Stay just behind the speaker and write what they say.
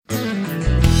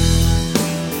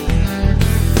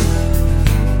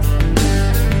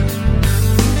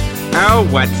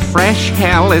What fresh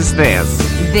hell is this?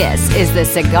 This is the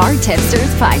Cigar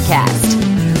Tipsters Podcast.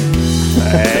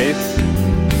 Nice.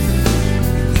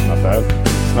 Not bad.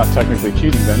 It's not technically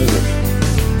cheating then, is it?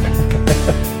 It's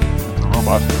a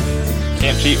robot.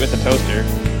 Can't cheat with the toaster.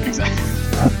 Exactly.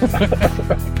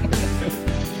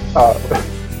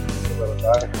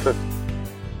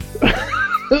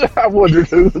 I wondered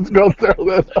who was going to throw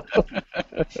that up.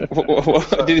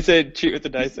 What, did he say cheat with the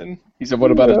Dyson? He said, what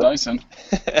about a Dyson?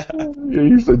 Yeah,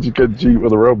 you said you couldn't cheat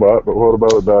with a robot, but what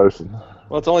about a Dyson?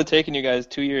 Well, it's only taken you guys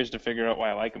 2 years to figure out why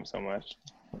I like him so much.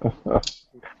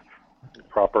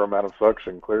 Proper amount of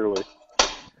suction, clearly.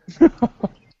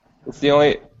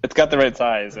 It's got the right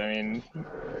size. I mean,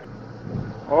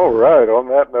 All right, on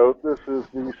that note, this is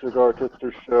the Cigar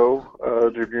Tipsters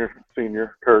Show. Junior,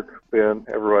 Senior, Kirk, Ben,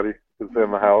 everybody is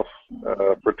in the house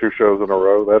for 2 shows in a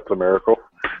row. That's a miracle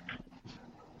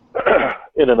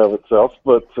in and of itself.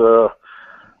 But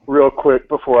real quick,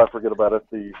 before I forget about it,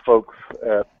 the folks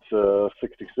at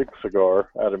 66 Cigar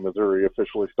out in Missouri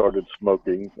officially started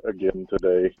smoking again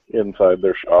today inside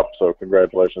their shop. So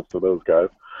congratulations to those guys.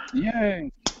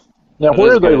 Yay. Now,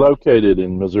 where are they located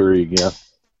in Missouri again?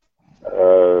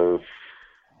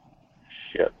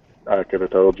 Shit, I could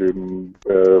have told you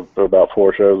about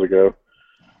 4 shows ago.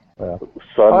 I have to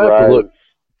Sunrise look.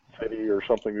 City or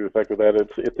something to the effect of that.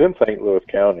 It's in St. Louis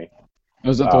County.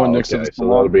 Was that the one next to the so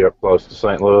that'll be up close to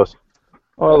St. Louis.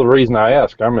 Well, the reason I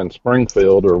ask, I'm in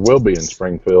Springfield, or will be in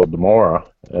Springfield tomorrow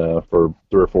for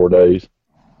 3 or 4 days.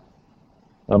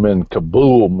 I'm in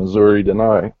Kabul, Missouri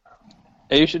tonight.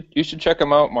 hey, you should check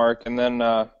them out, Mark, and then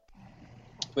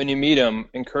when you meet them,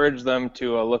 encourage them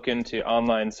to look into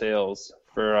online sales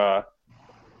for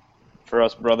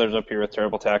us brothers up here with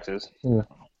terrible taxes. Yeah.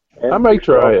 And I may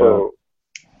try.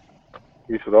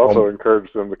 You should also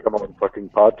encourage them to come on fucking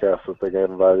podcasts if they get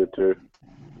invited to.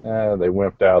 They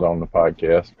wimped out on the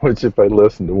podcast, which if they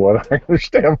listen to one, I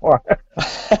understand why.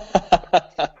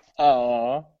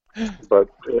 Aww. But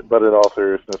in all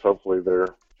seriousness, hopefully their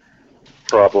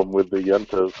problem with the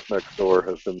Yentas next door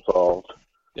has been solved.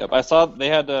 Yep, I saw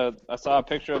a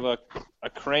picture of a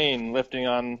crane lifting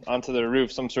onto their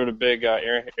roof, some sort of big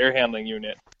air handling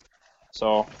unit.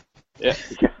 So, yeah,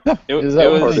 it was.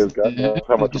 God knows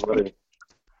how much money.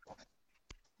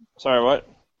 Sorry, what?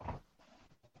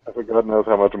 I think God knows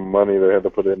how much money they had to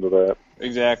put into that.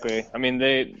 Exactly. I mean,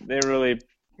 they really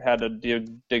had to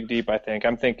dig deep. I think.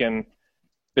 I'm thinking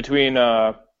between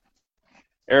air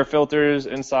filters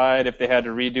inside, if they had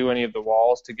to redo any of the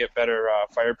walls to get better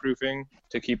fireproofing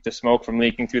to keep the smoke from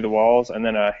leaking through the walls, and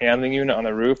then a handling unit on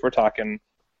the roof, we're talking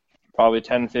probably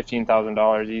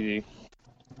 $10,000-$15,000 easy.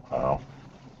 Wow.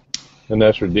 And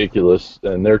that's ridiculous.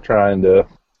 And they're trying to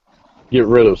get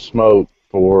rid of smoke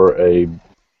for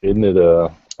isn't it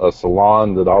a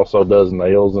salon that also does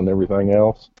nails and everything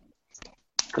else?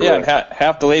 Yeah, and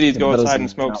half the ladies go outside and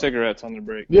smoke cigarettes on their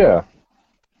break. Yeah.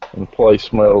 And the place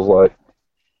smells like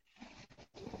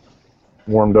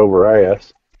warmed over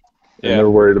ass. And they're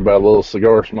worried about a little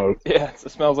cigar smoke. Yeah, it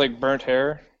smells like burnt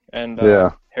hair and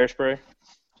hairspray.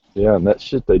 Yeah, and that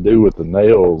shit they do with the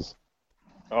nails.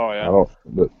 Oh, yeah.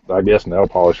 I guess nail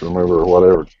polish remover or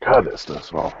whatever. God, that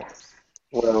stuff's awful.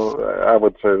 Well, I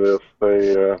would say this: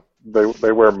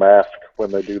 they wear masks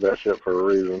when they do that shit for a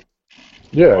reason.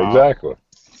 Yeah, exactly.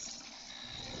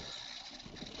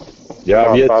 Yeah,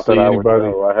 I've yet to see anybody.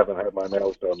 I haven't had my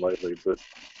nails done lately, but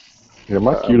yeah,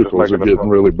 my cuticles are getting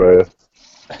really bad.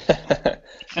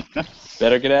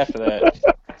 Better get after that.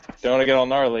 Don't want to get all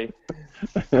gnarly.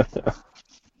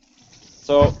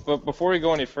 So, but before we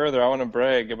go any further, I want to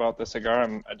brag about the cigar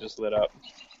I just lit up.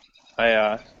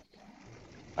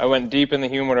 I went deep in the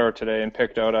humidor today and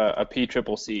picked out a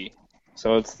PCCC.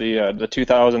 So it's the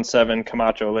 2007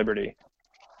 Camacho Liberty.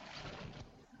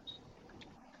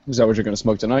 Is that what you're going to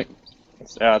smoke tonight?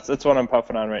 It's what I'm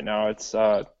puffing on right now. It's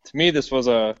to me, this was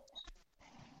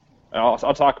I'll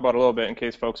talk about it a little bit in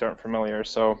case folks aren't familiar.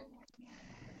 So,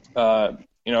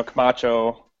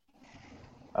 Camacho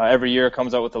every year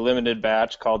comes out with a limited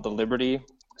batch called the Liberty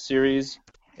series,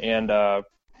 and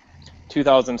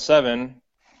 2007.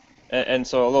 And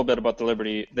so a little bit about the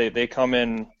Liberty. They come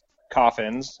in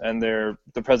coffins, and the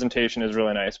presentation is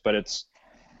really nice, but it's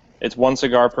one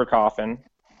cigar per coffin.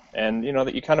 And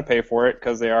that you kind of pay for it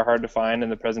because they are hard to find and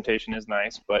the presentation is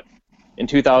nice. But in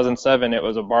 2007, it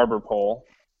was a barber pole,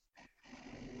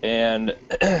 and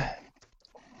at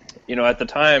the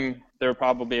time they were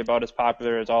probably about as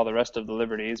popular as all the rest of the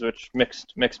Liberties, which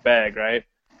mixed bag, right?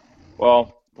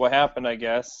 Well, what happened, I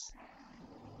guess?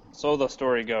 So the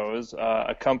story goes,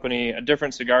 a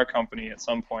different cigar company at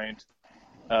some point,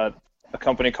 a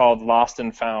company called Lost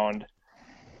and Found,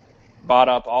 bought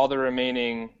up all the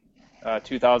remaining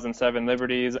 2007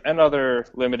 Liberties and other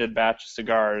limited batch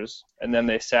cigars, and then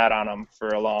they sat on them for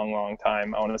a long, long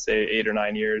time. I want to say 8 or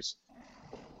 9 years.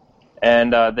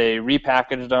 And they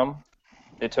repackaged them.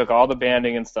 They took all the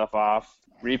banding and stuff off,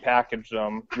 repackaged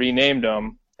them, renamed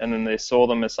them, and then they sold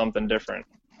them as something different.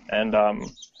 And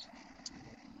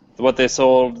what they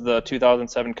sold the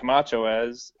 2007 Camacho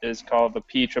as is called the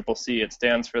PCCC. It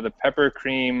stands for the Pepper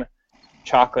Cream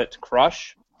Chocolate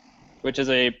Crush, which is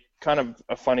a kind of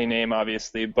a funny name,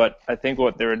 obviously, but I think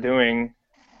what they were doing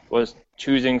was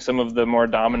choosing some of the more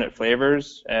dominant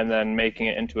flavors and then making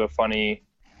it into a funny,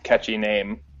 catchy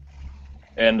name.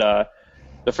 And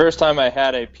the first time I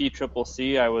had a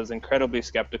PCCC, I was incredibly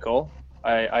skeptical.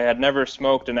 I had never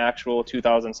smoked an actual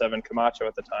 2007 Camacho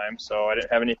at the time, so I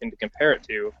didn't have anything to compare it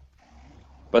to.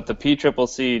 But the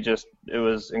PCCC it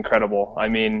was incredible. I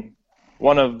mean,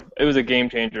 it was a game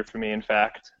changer for me, in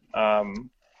fact. I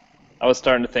was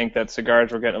starting to think that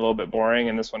cigars were getting a little bit boring,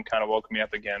 and this one kind of woke me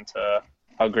up again to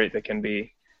how great they can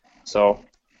be. So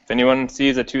if anyone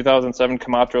sees a 2007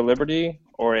 Camacho Liberty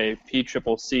or a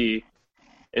PCCC,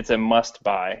 it's a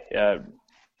must-buy.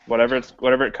 Whatever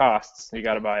it costs, you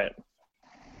got to buy it.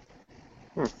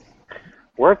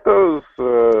 Weren't those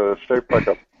shaped like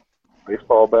a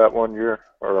baseball bat one year,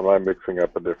 or am I mixing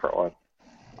up a different one?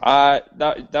 I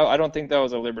don't think that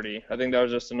was a Liberty. I think that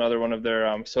was just another one of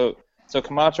their So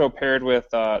Camacho paired with,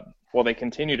 they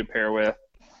continue to pair with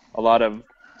a lot of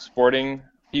sporting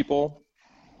people.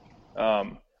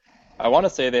 I want to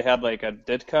say they had like a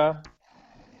Ditka.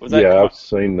 I've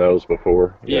seen those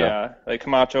before. Yeah, like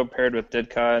Camacho paired with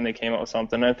Ditka, and they came up with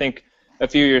something. I think a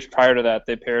few years prior to that,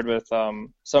 they paired with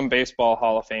some baseball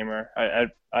Hall of Famer.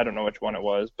 I don't know which one it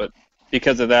was, but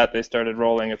because of that, they started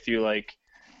rolling a few like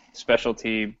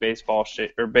specialty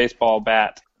baseball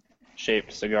bat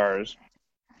shaped cigars.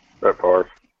 Brett Favre.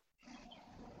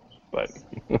 But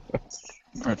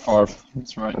Brett Favre,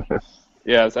 that's right.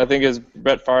 Yes, I think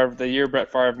the year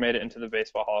Brett Favre made it into the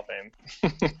Baseball Hall of Fame.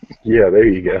 Yeah, there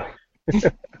you go.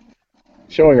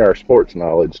 Showing our sports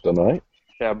knowledge tonight.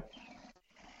 Yeah.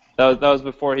 That was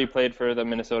before he played for the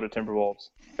Minnesota Timberwolves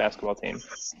basketball team.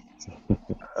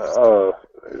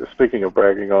 Speaking of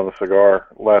bragging on the cigar,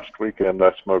 last weekend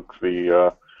I smoked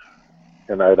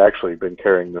and I'd actually been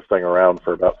carrying this thing around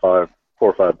for about 4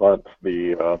 or 5 months,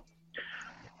 the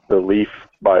Leaf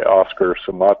by Oscar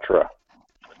Sumatra.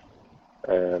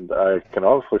 And I can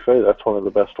honestly say that's one of the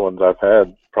best ones I've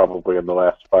had probably in the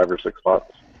last 5 or 6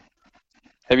 months.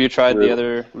 Have you tried the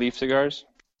other Leaf cigars?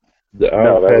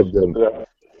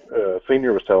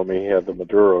 Senior was telling me he had the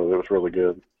Maduro that was really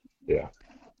good. Yeah.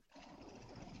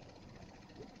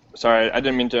 Sorry, I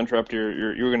didn't mean to interrupt you.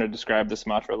 You were going to describe the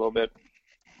Sumatra a little bit.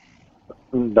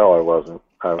 No, I wasn't.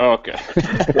 Oh, okay.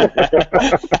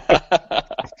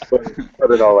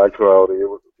 but in all actuality, it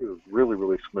was really,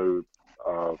 really smooth.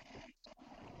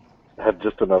 Had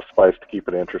just enough spice to keep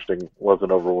it interesting.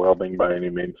 Wasn't overwhelming by any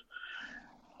means.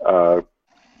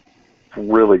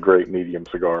 Really great medium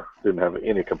cigar. Didn't have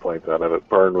any complaints out of it.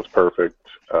 Burn was perfect.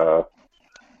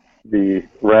 The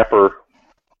wrapper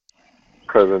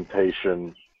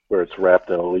presentation, where it's wrapped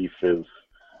in a leaf, is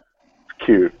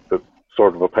cute, but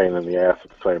sort of a pain in the ass at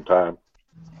the same time.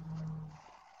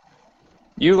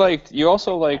 You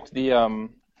also liked the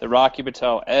Rocky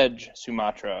Patel Edge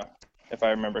Sumatra, if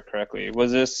I remember correctly.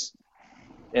 Was this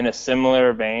in a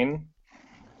similar vein?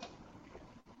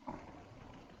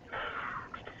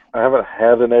 I haven't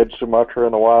had an Edge Sumatra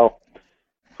in a while,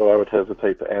 so I would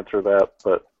hesitate to answer that,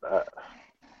 but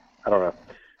I don't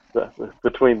know.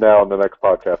 Between now and the next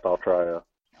podcast, I'll try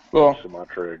Edge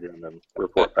Sumatra again and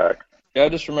report back. Yeah, I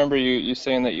just remember you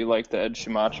saying that you liked the Edge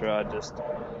Sumatra. The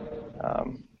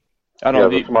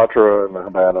Sumatra and the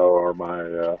Habano are my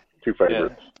two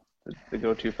favorites. Yeah, the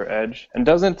go-to for Edge. And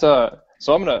doesn't so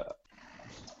I'm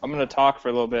gonna talk for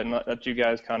a little bit and let you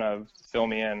guys kind of fill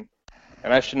me in.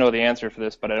 And I should know the answer for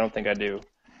this, but I don't think I do.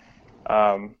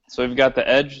 So we've got the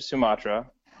Edge Sumatra,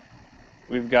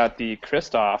 we've got the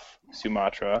Christoph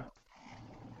Sumatra,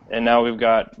 and now we've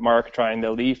got Mark trying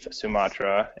the Leaf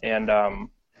Sumatra. And I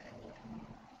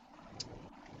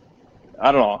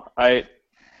don't know.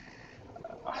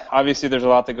 Obviously there's a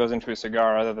lot that goes into a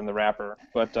cigar other than the wrapper,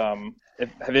 but have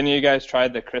any of you guys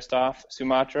tried the Christoph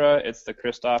Sumatra? It's the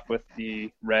Christoph with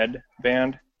the red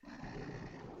band.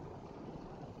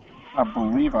 I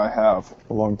believe I have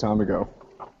a long time ago.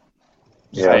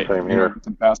 Yeah, same here.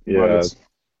 I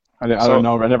don't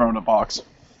know. I never owned a box.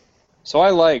 So I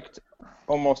liked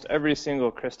almost every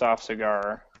single Christoph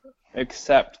cigar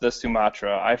except the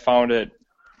Sumatra. I found it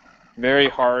very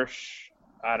harsh.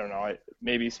 I don't know.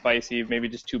 Maybe spicy, maybe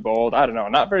just too bold. I don't know.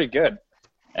 Not very good.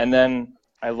 And then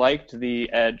I liked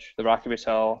the Edge, the Rocky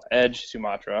Patel Edge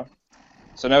Sumatra.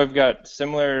 So now we've got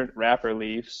similar wrapper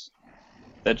leaves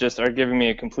that just are giving me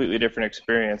a completely different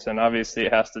experience. And obviously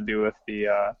it has to do with the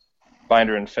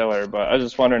binder and filler. But I was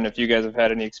just wondering if you guys have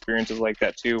had any experiences like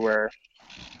that too, where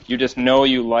you just know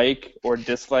you like or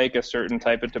dislike a certain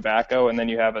type of tobacco, and then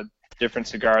you have a different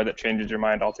cigar that changes your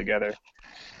mind altogether.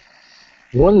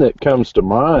 One that comes to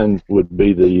mind would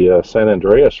be the San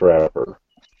Andreas wrapper.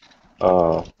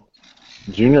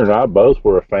 Junior and I both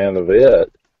were a fan of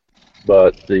it,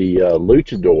 but the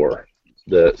Luchador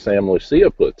that Sam Lucia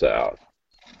puts out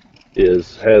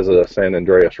has a San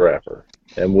Andreas wrapper,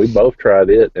 and we both tried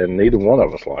it, and neither one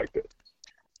of us liked it.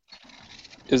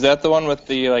 Is that the one with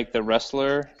the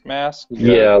wrestler mask?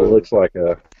 Yeah, it looks like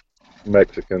a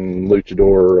Mexican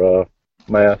luchador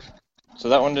mask. So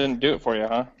that one didn't do it for you,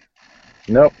 huh?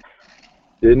 Nope.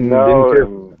 Didn't care.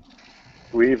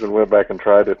 We even went back and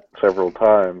tried it several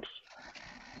times,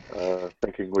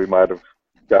 thinking we might have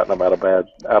gotten them out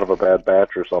of a bad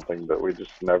batch or something, but we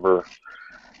just never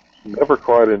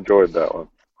quite enjoyed that one.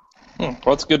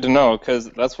 Well, it's good to know, because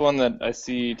that's one that I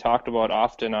see talked about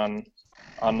often on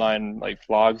online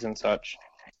blogs and such.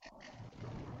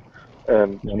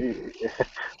 And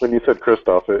when you said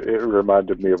Christoph, it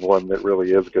reminded me of one that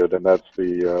really is good, and that's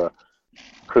the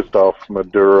Christoph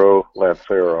Maduro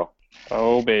Lancero.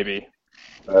 Oh, baby.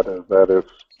 That is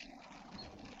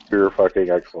pure fucking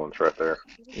excellence right there.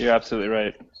 You're absolutely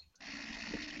right.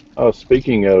 Oh,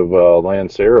 speaking of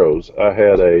Lanceros, I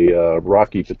had a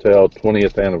Rocky Patel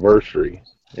 20th anniversary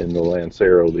in the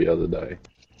Lancero the other day.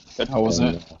 How was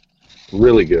it?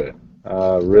 Really good.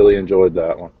 Really enjoyed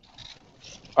that one.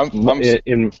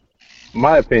 In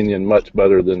my opinion, much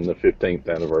better than the 15th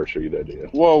anniversary they did.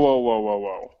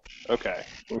 Whoa. Okay.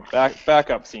 Back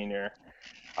up, Senior.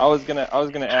 I was gonna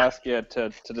ask you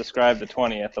to describe the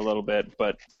 20th a little bit,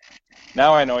 but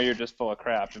now I know you're just full of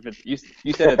crap. If it's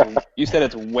you said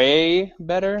it's way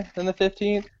better than the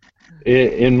 15th.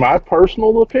 In my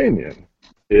personal opinion,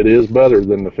 it is better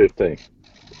than the 15th.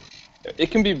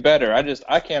 It can be better.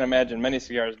 I can't imagine many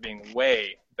cigars being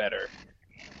way better.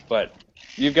 But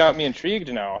you've got me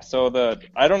intrigued now. So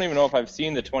I don't even know if I've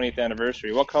seen the 20th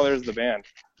anniversary. What color is the band?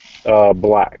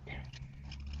 Black.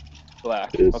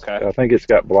 Black. Okay. I think it's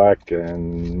got black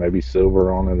and maybe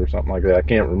silver on it or something like that. I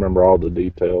can't remember all the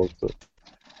details, but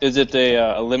is it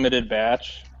a limited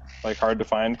batch, hard to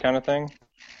find kind of thing?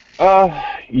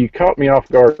 You caught me off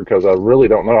guard because I really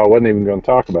don't know. I wasn't even going to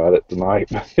talk about it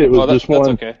tonight. It was just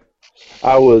one. That's okay.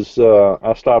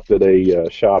 I stopped at a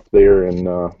shop there in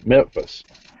Memphis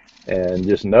and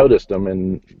just noticed them,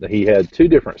 and he had two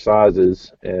different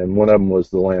sizes, and one of them was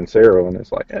the Lancero, and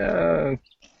it's like,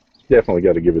 definitely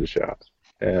got to give it a shot,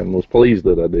 and was pleased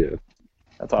that I did.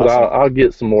 That's awesome. But I'll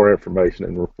get some more information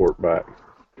and report back.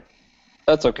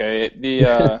 That's okay.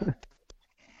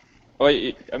 Well,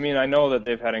 I mean, I know that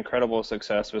they've had incredible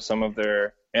success with some of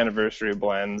their anniversary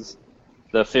blends.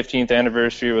 The 15th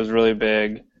anniversary was really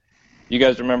big. You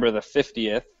guys remember the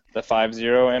 50th, the 50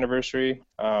 anniversary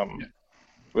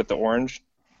with the orange?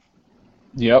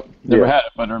 Yep. Never had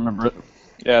it, but I remember it.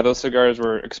 Yeah, those cigars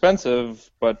were expensive,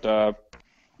 but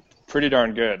pretty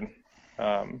darn good.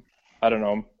 I don't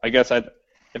know. I guess if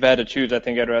I had to choose, I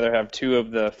think I'd rather have two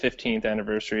of the 15th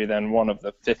anniversary than one of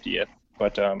the 50th.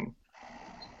 But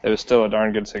it was still a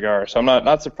darn good cigar. So I'm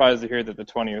not surprised to hear that the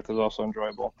 20th was also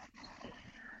enjoyable.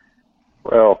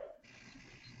 Well,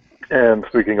 and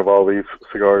speaking of all these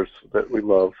cigars that we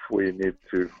love, we need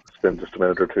to spend just a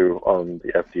minute or two on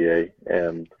the FDA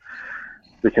and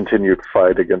the continued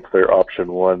fight against their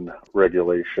Option 1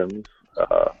 regulations.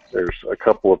 There's a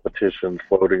couple of petitions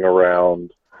floating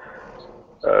around.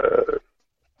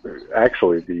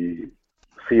 Actually, the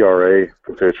CRA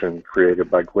petition created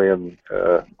by Glenn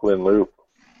Loop,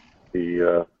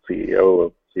 the CEO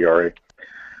of CRA,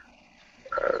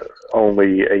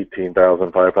 only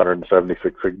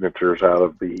 18,576 signatures out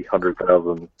of the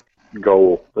 100,000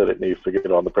 goal that it needs to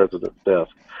get on the president's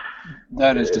desk.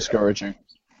 That is discouraging.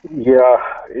 Yeah,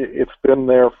 it's been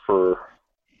there for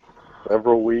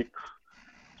several weeks,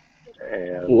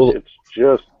 and it's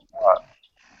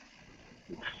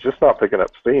just not picking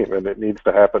up steam, and it needs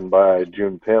to happen by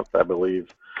June 10th, I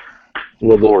believe.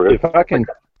 Well, if I can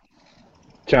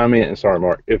chime in, sorry,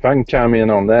 Mark, if I can chime in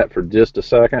on that for just a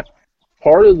second,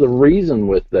 part of the reason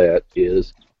with that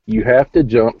is you have to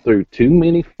jump through too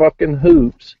many fucking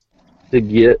hoops to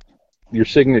get your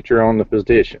signature on the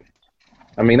petition.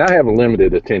 I mean, I have a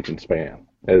limited attention span,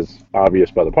 as obvious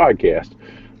by the podcast,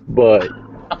 but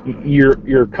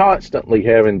you're constantly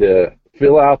having to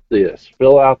fill out this,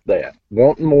 fill out that,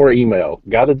 wanting more email,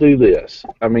 got to do this.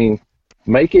 I mean,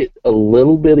 make it a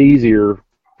little bit easier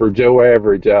for Joe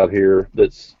Average out here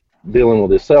that's dealing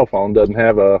with his cell phone, doesn't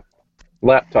have a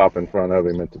laptop in front of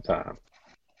him at the time.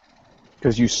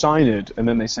 Because you sign it, and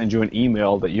then they send you an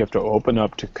email that you have to open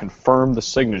up to confirm the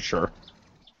signature,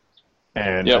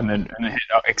 and then hit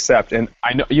accept. And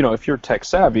I know, if you're tech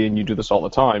savvy and you do this all the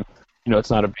time,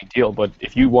 it's not a big deal. But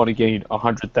if you want to gain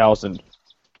 100,000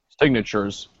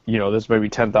 signatures, there's maybe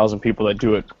 10,000 people that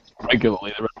do it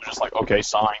regularly. They're just like, okay,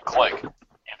 sign, click,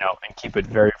 and keep it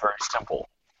very, very simple.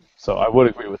 So I would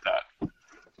agree with that.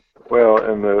 Well,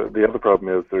 and the other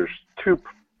problem is there's two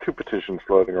petitions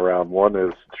floating around. One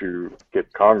is to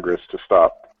get Congress to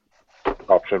stop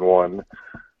option one,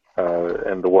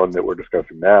 and the one that we're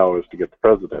discussing now is to get the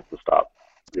president to stop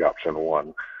the option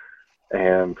one.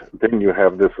 And then you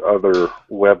have this other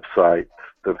website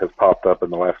that has popped up in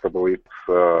the last couple of weeks,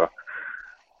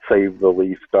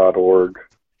 SaveTheLeaf.org,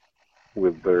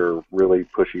 with their really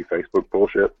pushy Facebook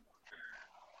bullshit.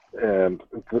 And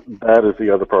that is the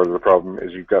other part of the problem,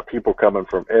 is you've got people coming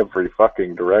from every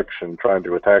fucking direction trying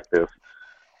to attack this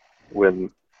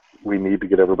when we need to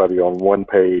get everybody on one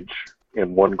page,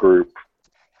 in one group,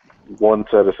 one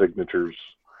set of signatures.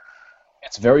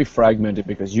 It's very fragmented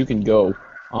because you can go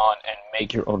on and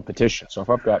make your own petition. So if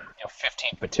I've got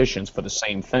 15 petitions for the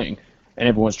same thing and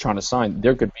everyone's trying to sign,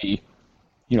 there could be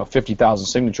 50,000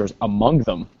 signatures among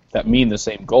them that mean the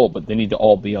same goal, but they need to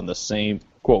all be on the same,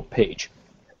 quote, page.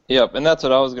 Yep, and that's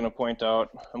what I was going to point out.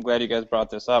 I'm glad you guys brought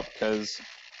this up, because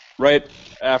right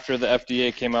after the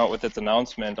FDA came out with its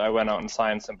announcement, I went out and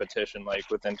signed some petition,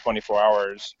 within 24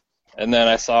 hours. And then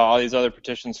I saw all these other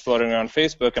petitions floating around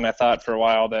Facebook, and I thought for a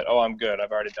while that, I'm good,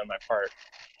 I've already done my part.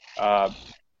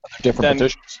 Different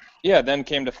petitions. Yeah, then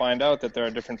came to find out that there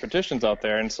are different petitions out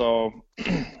there. And so,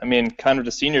 kind of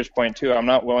to Senior's point, too, I'm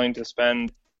not willing to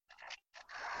spend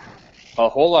a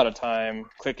whole lot of time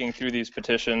clicking through these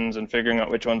petitions and figuring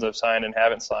out which ones I've signed and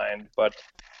haven't signed. But,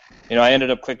 I ended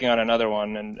up clicking on another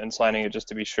one and signing it just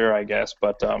to be sure, I guess.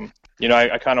 But,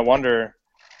 I kind of wonder,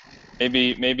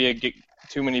 maybe I get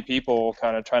too many people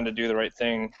kind of trying to do the right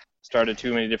thing, started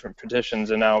too many different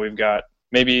petitions, and now we've got,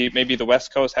 maybe the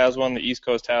West Coast has one, the East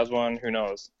Coast has one, who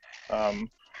knows? We're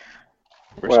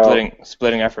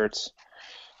splitting efforts.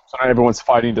 So now everyone's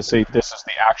fighting to say this is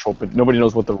the actual, but nobody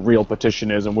knows what the real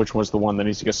petition is and which one's the one that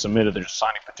needs to get submitted. They're just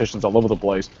signing petitions all over the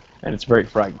place, and it's very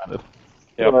fragmented.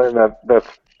 Yep. Well, and that's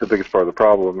the biggest part of the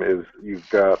problem, is you've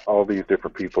got all these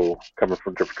different people coming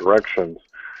from different directions.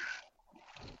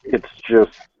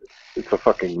 It's a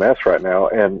fucking mess right now.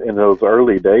 And in those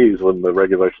early days when the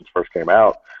regulations first came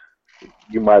out,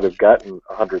 you might have gotten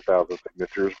 100,000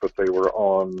 signatures, but they were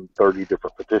on 30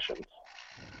 different petitions.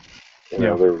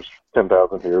 There was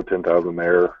 10,000 here, 10,000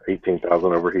 there,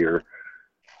 18,000 over here.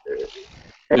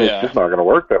 And it's just not going to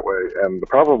work that way. And the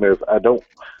problem is,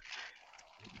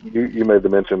 you made the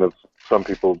mention of some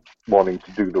people wanting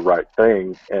to do the right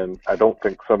thing, and I don't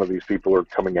think some of these people are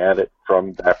coming at it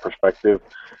from that perspective.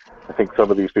 I think some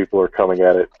of these people are coming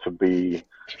at it to be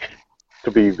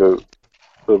the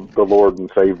Lord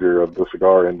and Savior of the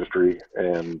cigar industry,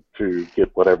 and to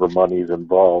get whatever money's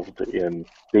involved in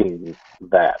being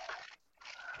that.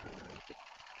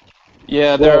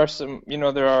 Yeah, there are some, I'm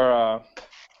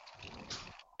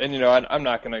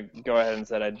not going to go ahead and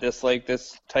say I dislike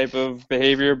this type of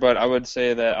behavior, but I would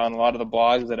say that on a lot of the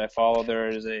blogs that I follow, there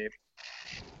is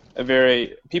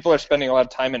people are spending a lot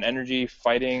of time and energy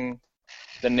fighting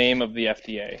the name of the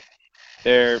FDA.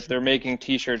 They're making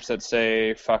T-shirts that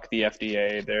say "fuck the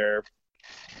FDA."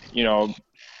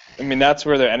 That's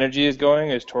where their energy is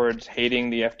going, is towards hating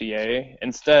the FDA.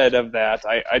 Instead of that,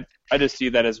 I just see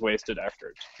that as wasted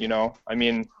effort. You don't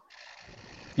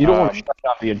want to shut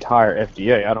down the entire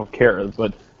FDA. I don't care,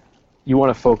 but you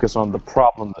want to focus on the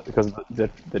problem because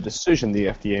the decision the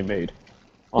FDA made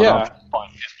on option one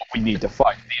is what we need to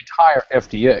fight. The entire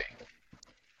FDA.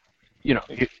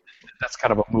 That's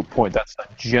kind of a moot point. That's a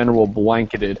general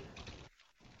blanketed,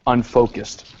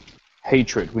 unfocused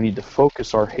hatred. We need to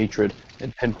focus our hatred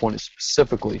and pinpoint it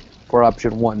specifically for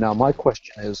option one. Now, my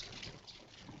question is,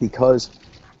 because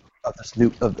of this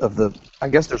I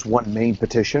guess there's one main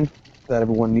petition that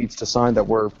everyone needs to sign that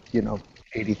we're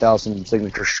 80,000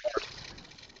 signatures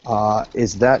short.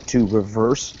 Is that to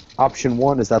reverse option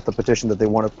one? Is that the petition that they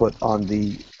want to put on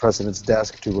the president's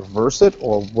desk to reverse it,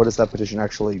 or what is that petition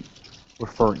actually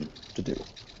referring to do?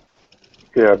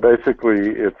 Yeah, basically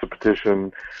it's a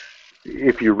petition.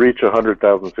 If you reach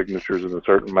 100,000 signatures in a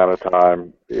certain amount of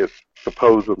time, it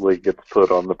supposedly gets put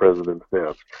on the president's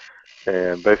desk.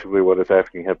 And basically what it's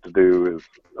asking him to do is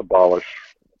abolish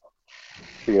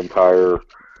the entire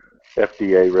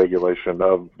FDA regulation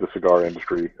of the cigar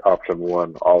industry, option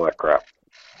one, all that crap.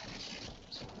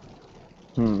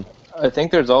 I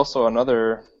think there's also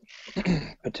another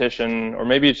petition, or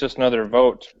maybe it's just another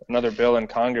vote, another bill in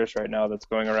Congress right now that's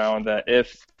going around that,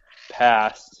 if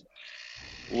passed,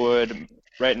 would,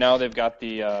 right now they've got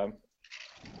the,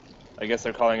 I guess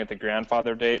they're calling it the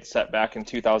grandfather date, set back in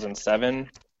 2007.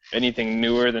 Anything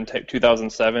newer than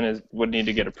 2007 would need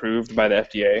to get approved by the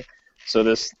FDA. So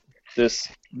this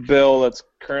bill that's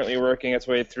currently working its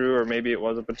way through, or maybe it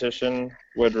was a petition,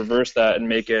 would reverse that and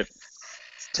make it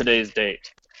today's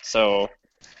date. So,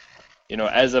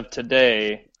 as of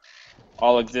today,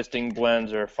 all existing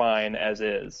blends are fine as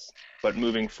is, but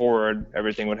moving forward,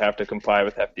 everything would have to comply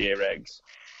with FDA regs.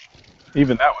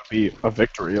 Even that would be a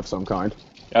victory of some kind.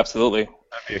 Absolutely.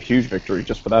 That'd be a huge victory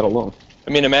just for that alone.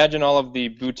 I mean, imagine all of the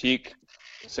boutique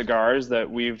cigars that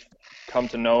we've come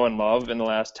to know and love in the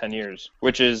last 10 years,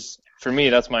 which is, for me,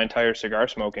 that's my entire cigar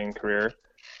smoking career.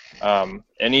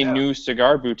 Any new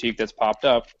cigar boutique that's popped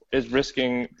up is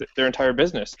risking their entire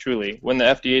business, truly. When the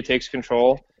FDA takes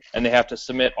control and they have to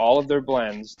submit all of their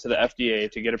blends to the FDA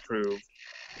to get approved,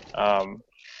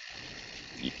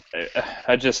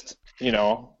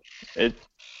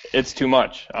 it's too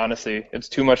much, honestly. It's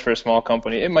too much for a small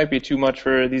company. It might be too much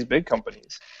for these big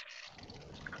companies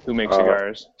who make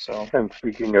cigars. So. And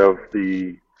speaking of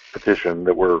the petition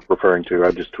that we're referring to,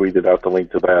 I just tweeted out the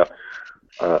link to that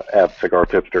at Cigar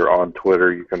Tipster on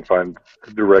Twitter. You can find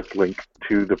the direct link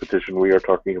to the petition we are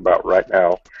talking about right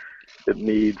now. It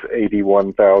needs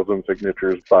 81,000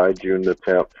 signatures by June the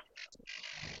 10th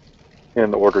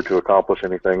in order to accomplish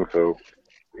anything. So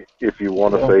if you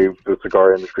want to save the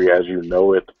cigar industry as you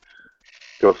know it,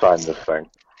 go sign this thing.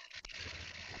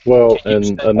 Well,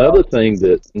 and another thing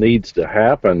that needs to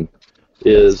happen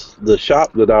is the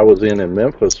shop that I was in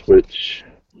Memphis, which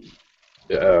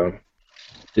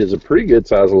is a pretty good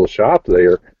sized little shop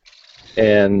there,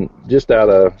 and just out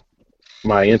of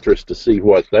my interest to see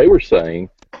what they were saying,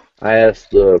 I asked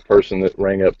the person that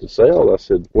rang up to sell, I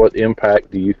said, what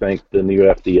impact do you think the new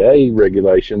FDA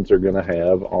regulations are going to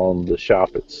have on the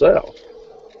shop itself?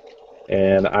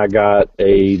 And I got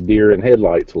a deer in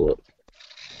headlights look.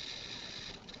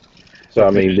 So, I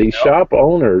mean, these shop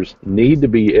owners need to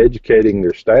be educating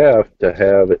their staff to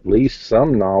have at least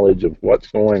some knowledge of what's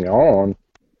going on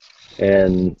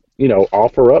and,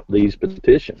 offer up these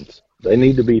petitions. They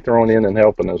need to be thrown in and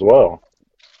helping as well.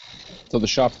 So the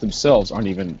shops themselves aren't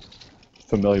even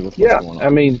familiar with what's going on. I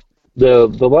mean, the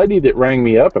lady that rang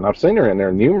me up, and I've seen her in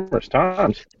there numerous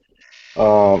times,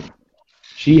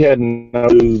 she hadn't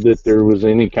known that there was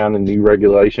any kind of new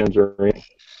regulations or anything.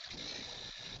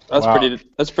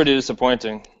 That's pretty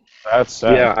disappointing. That's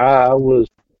sad. Yeah, I was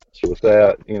with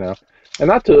that,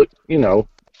 and I took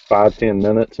 5-10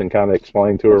 minutes and kind of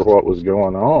explained to her what was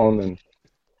going on, and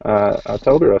I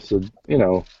told her, I said,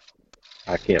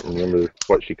 I can't remember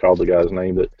what she called the guy's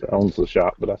name that owns the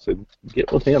shop, but I said,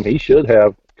 get with him. He should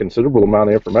have considerable amount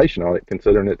of information on it,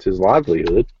 considering it's his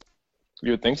livelihood.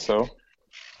 You would think so.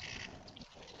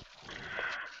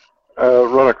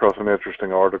 Run across an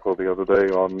interesting article the other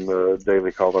day on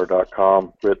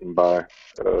dailycaller.com written by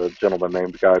a gentleman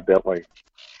named Guy Bentley,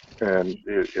 and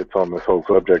it's on this whole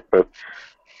subject, but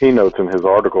he notes in his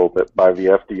article that by the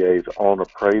FDA's own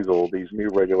appraisal, these new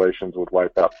regulations would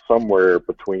wipe out somewhere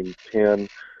between 10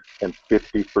 and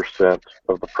 50%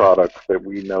 of the products that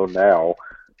we know now,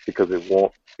 because it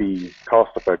won't be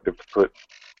cost effective to put,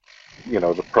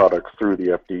 the products through the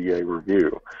FDA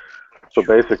review. So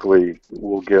basically,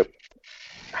 we'll get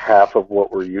half of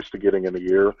what we're used to getting in a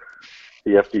year.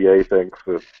 The FDA thinks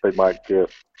that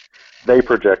they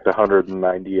project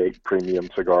 198 premium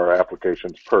cigar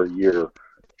applications per year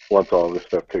once all this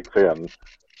stuff kicks in.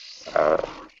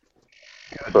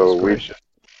 So we're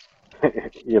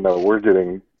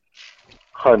getting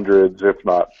hundreds, if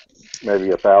not maybe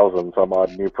 1,000 some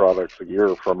odd new products a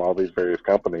year from all these various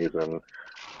companies, and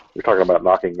we're talking about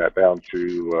knocking that down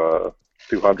to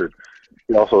 200.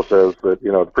 He also says that,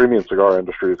 the premium cigar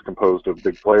industry is composed of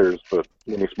big players, but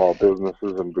many small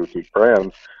businesses and boutique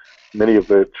brands, many of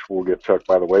which will get chucked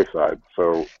by the wayside.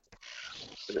 So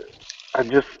I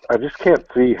just can't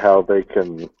see how they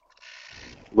can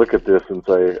look at this and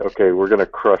say, okay, we're going to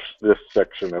crush this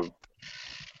section of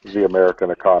the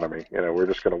American economy. We're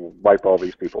just going to wipe all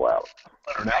these people out.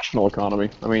 International economy.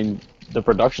 I mean, the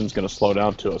production's going to slow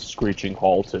down to a screeching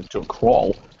halt, to a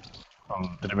crawl.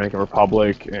 The Dominican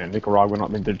Republic and Nicaragua,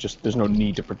 there's no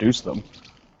need to produce them,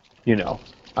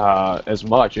 as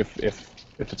much if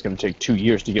it's going to take 2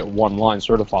 years to get one line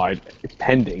certified,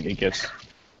 pending it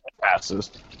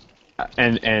passes,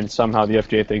 and somehow the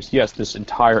FDA thinks, yes, this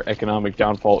entire economic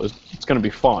downfall it's going to be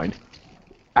fine.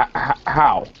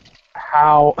 How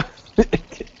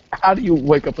How do you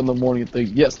wake up in the morning and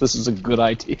think, yes, this is a good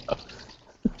idea?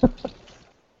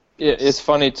 It's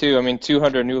funny too. I mean,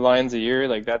 200 new lines a year,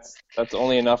 like that's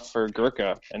only enough for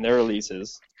Gurkha and their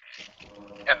releases.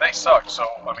 And they suck. So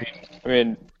I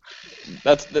mean,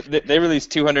 they release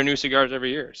 200 new cigars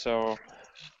every year. So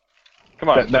come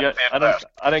on,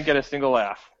 I didn't get a single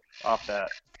laugh off that.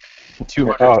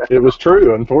 200. It was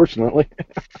true, unfortunately.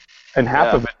 And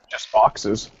half of it just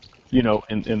boxes,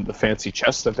 in the fancy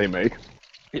chests that they make.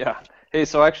 Yeah. Hey,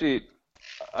 so actually,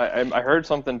 I heard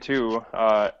something too,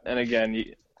 and again,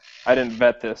 I didn't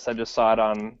vet this. I just saw it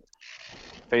on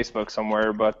Facebook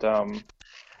somewhere, but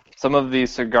some of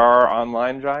these cigar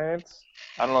online giants,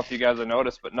 I don't know if you guys have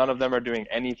noticed, but none of them are doing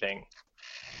anything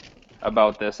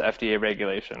about this FDA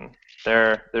regulation.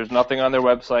 There's nothing on their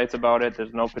websites about it.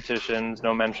 There's no petitions,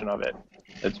 no mention of it.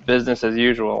 It's business as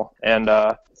usual. And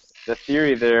the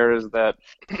theory there is that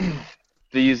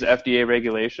these FDA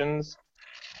regulations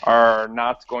are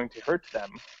not going to hurt them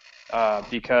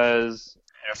because...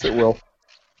 Yes, it will.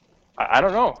 I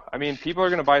don't know. I mean, people are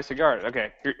going to buy cigars.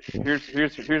 Okay,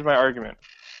 here's my argument.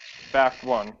 Fact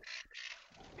one,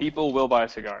 people will buy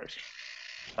cigars.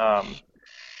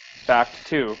 Fact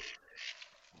two,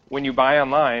 when you buy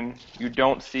online, you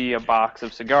don't see a box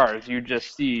of cigars. You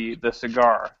just see the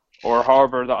cigar, or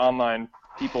however the online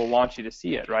people want you to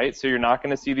see it, right? So you're not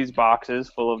going to see these boxes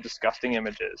full of disgusting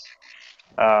images.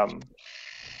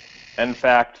 And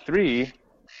fact three,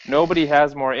 nobody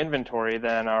has more inventory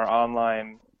than our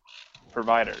online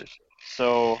providers.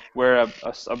 So where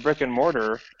a brick and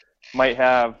mortar might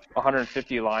have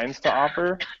 150 lines to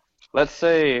offer, let's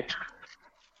say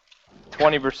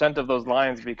 20% of those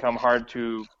lines become hard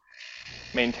to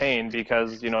maintain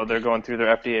because they're going through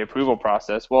their FDA approval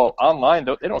process. Well, online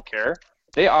they don't care.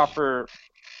 They offer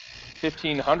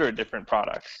 1,500 different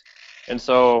products, and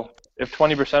so if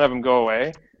 20% of them go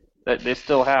away, that they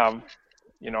still have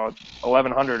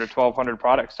 1,100 or 1,200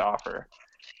 products to offer.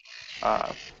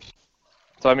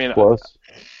 So I mean,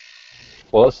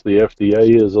 plus the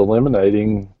FDA is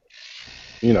eliminating,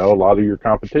 a lot of your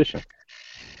competition.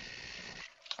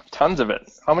 Tons of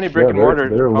it. How many brick and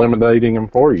mortars? They're eliminating them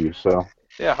for you. So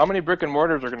yeah, how many brick and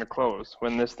mortars are going to close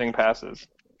when this thing passes?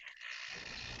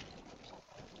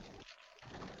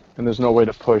 And there's no way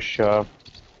to push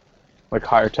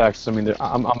higher taxes. I mean,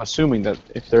 I'm assuming that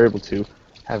if they're able to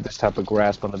have this type of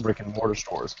grasp on the brick and mortar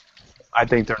stores, I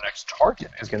think their next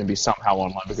target is going to be somehow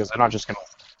online, because they're not just going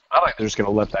to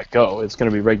let that go. It's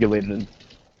going to be regulated, and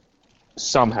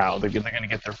somehow they're going to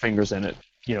get their fingers in it.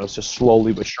 It's just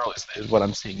slowly but surely is what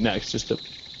I'm seeing next.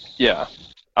 Yeah,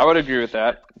 I would agree with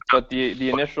that. But the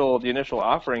initial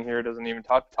offering here doesn't even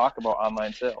talk about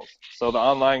online sales. So the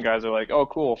online guys are like, oh,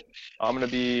 cool, I'm going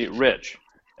to be rich,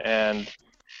 and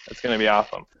it's going to be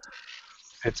awesome.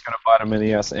 It's going to bite them in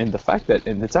the ass. And the fact that,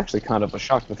 and it's actually kind of a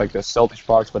shock, the fact that they sell these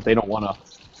products, but they don't want to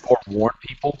forewarn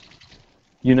people,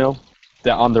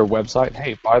 that on their website,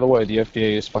 hey, by the way, the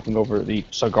FDA is fucking over the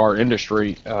cigar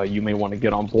industry. You may want to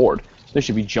get on board. There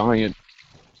should be giant,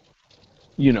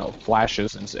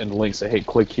 flashes and links that, hey,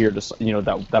 click here to,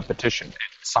 that petition and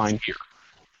sign here,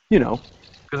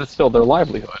 because it's still their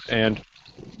livelihood. And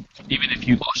even if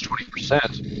you lost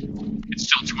 20%, it's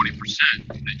still 20%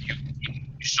 that you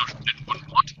still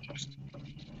wouldn't want to lose.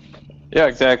 Yeah,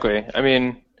 exactly. I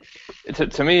mean,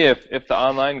 to me, if the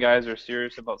online guys are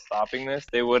serious about stopping this,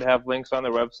 they would have links on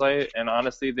their website, and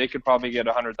honestly, they could probably get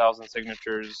 100,000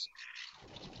 signatures,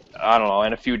 I don't know,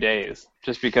 in a few days,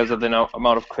 just because of the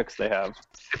amount of clicks they have.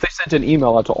 If they sent an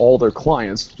email out to all their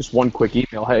clients, just one quick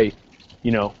email, hey,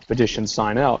 petition,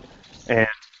 sign out, and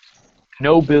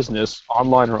no business,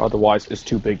 online or otherwise, is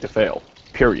too big to fail,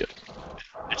 period.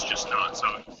 It's just not. So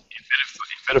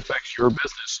if it affects your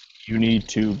business, you need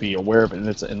to be aware of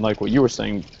it. And like what you were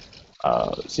saying,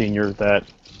 Senior, that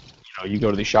you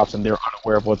go to these shops and they're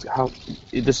unaware of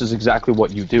this is exactly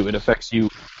what you do. It affects you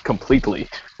completely.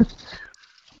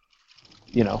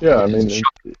 Yeah, I mean,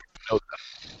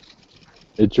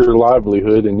 it's your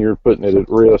livelihood, and you're putting it at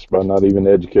risk by not even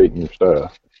educating your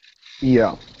staff.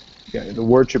 Yeah, the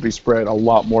word should be spread a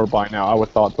lot more by now. I would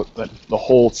have thought that the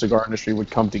whole cigar industry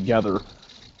would come together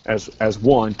as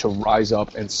one to rise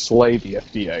up and slay the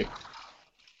FDA.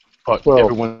 But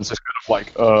everyone's just kind of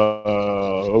like,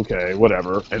 okay,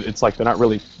 whatever. And it's like they don't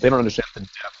understand the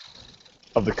depth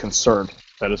of the concern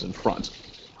that is in front.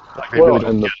 Like, they really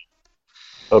don't get it.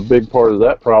 A big part of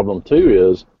that problem, too,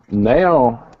 is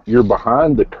now you're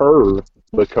behind the curve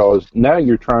because now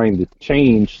you're trying to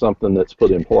change something that's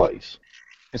put in place.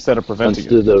 Instead of preventing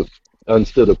it.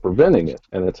 Instead of preventing it.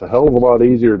 And it's a hell of a lot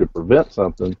easier to prevent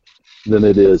something than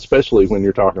it is, especially when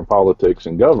you're talking politics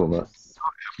and government,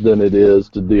 than it is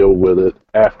to deal with it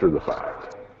after the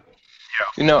fact.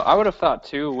 You know, I would have thought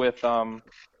too with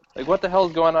like what the hell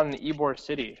is going on in Ybor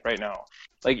City right now?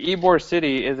 Like Ybor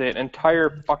City is an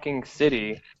entire fucking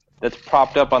city that's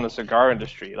propped up on the cigar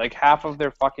industry. Like half of their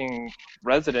fucking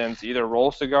residents either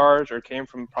roll cigars or came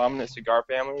from prominent cigar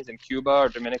families in Cuba or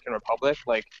Dominican Republic.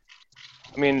 Like,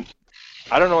 I mean,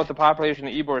 I don't know what the population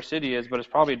of Ybor City is, but it's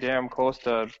probably damn close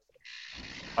to,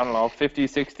 I don't know, 50,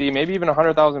 60, maybe even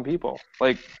 100,000 people.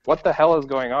 Like, what the hell is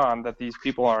going on that these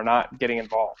people are not getting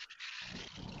involved?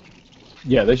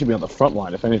 Yeah, they should be on the front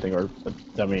line, if anything. Or,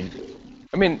 I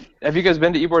mean, have you guys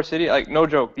been to Ybor City? Like, no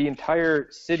joke, the entire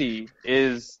city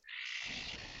is...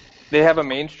 They have a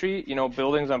main street, you know,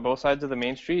 buildings on both sides of the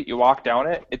main street. You walk down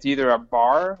it, it's either a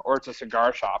bar or it's a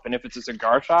cigar shop. And if it's a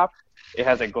cigar shop, it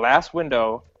has a glass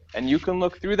window, and you can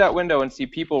look through that window and see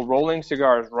people rolling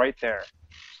cigars right there.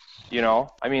 You know?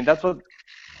 I mean, that's what...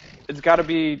 It's got to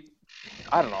be...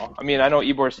 I don't know. I mean, I know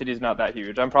Ybor City is not that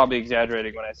huge. I'm probably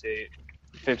exaggerating when I say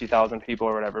 50,000 people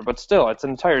or whatever. But still, it's an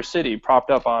entire city propped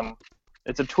up on...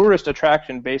 It's a tourist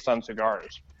attraction based on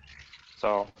cigars.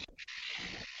 So...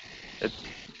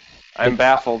 I'm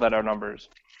baffled at our numbers.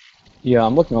 Yeah,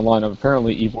 I'm looking online.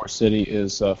 Apparently, Ybor City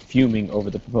is fuming over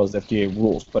the proposed FDA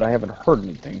rules, but I haven't heard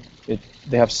anything.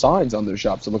 They have signs on their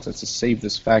shops. It looks like to save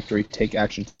this factory, take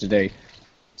action today.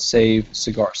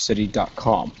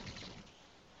 SaveCigarCity.com.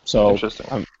 So Interesting.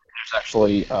 There's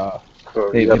actually So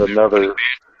they yet have another. on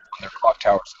their clock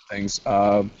towers and things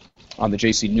on the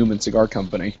J.C. Newman Cigar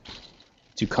Company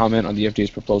to comment on the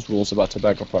FDA's proposed rules about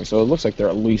tobacco products. So it looks like they're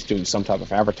at least doing some type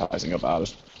of advertising about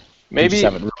it. Maybe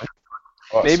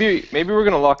Really we're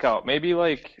gonna luck out. Maybe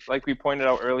like we pointed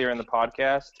out earlier in the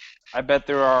podcast, I bet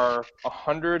there are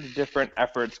 100 different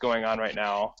efforts going on right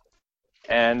now,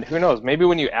 and who knows? Maybe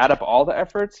when you add up all the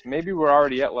efforts, maybe we're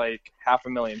already at like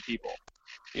 500,000 people,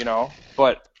 you know.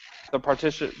 But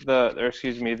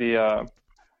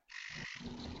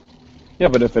Yeah,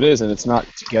 but if it is and it's not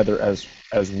together as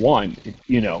one,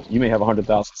 you know, you may have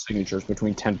 100,000 signatures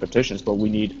between 10 petitions, but we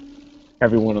need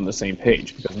everyone on the same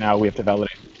page, because now we have to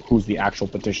validate who's the actual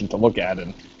petition to look at,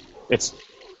 and it's, you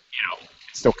know,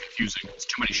 it's still confusing. It's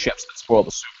too many ships that spoil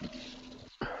the soup.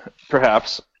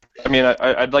 Perhaps. I mean,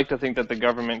 I'd like to think that the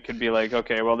government could be like,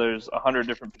 okay, well, there's 100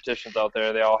 different petitions out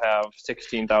there. They all have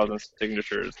 16,000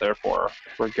 signatures, therefore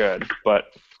we're good. But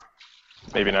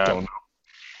maybe not.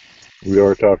 We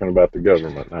are talking about the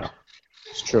government now.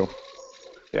 It's true.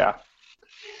 Yeah.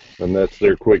 And that's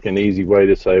their quick and easy way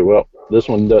to say, well, this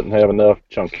one doesn't have enough,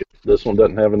 chunk it. This one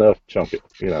doesn't have enough, chunk it,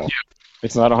 you know. Yeah.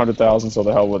 It's not 100,000, so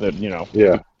the hell with it, you know.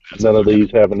 Yeah. None of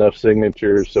these have enough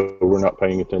signatures, so we're not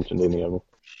paying attention to any of them.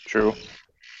 True.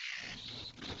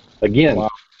 Again,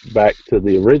 back to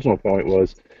the original point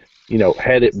was, you know,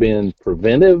 had it been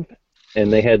preventive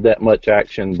and they had that much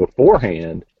action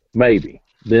beforehand, maybe.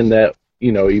 Then that,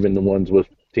 you know, even the ones with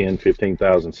 10,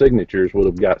 15,000 signatures would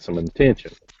have got some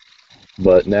attention.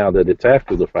 But now that it's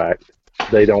after the fact,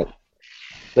 they don't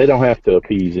have to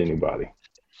appease anybody.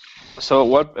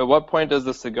 So at what point does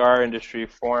the cigar industry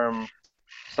form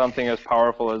something as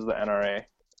powerful as the NRA?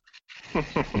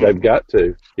 They've got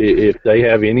to. If they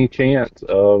have any chance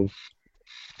of,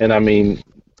 and I mean,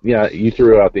 yeah, you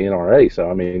threw out the NRA, so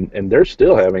I mean, and they're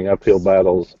still having uphill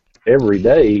battles every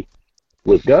day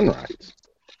with gun rights,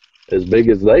 as big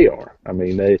as they are. I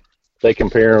mean, they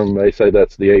compare them, they say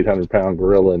that's the 800-pound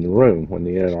gorilla in the room when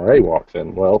the NRA walks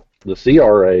in. Well, the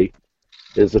CRA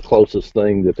is the closest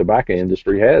thing the tobacco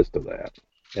industry has to that,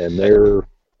 and they're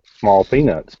small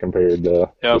peanuts compared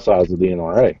to the size of the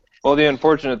NRA. Well, the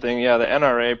unfortunate thing, yeah, the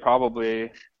NRA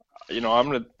probably, you know, I'm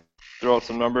going to throw out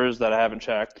some numbers that I haven't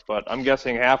checked, but I'm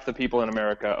guessing half the people in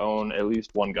America own at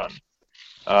least one gun.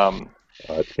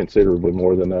 It's considerably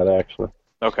more than that, actually.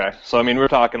 Okay, so I mean, we're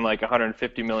talking like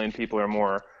 150 million people or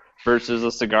more versus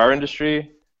the cigar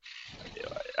industry.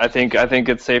 I think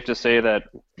it's safe to say that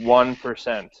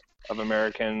 1% of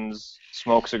Americans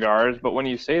smoke cigars. But when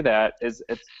you say that,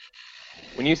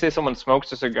 when you say someone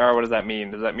smokes a cigar, what does that mean?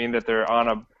 Does that mean that they're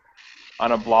on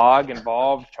a blog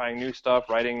involved, trying new stuff,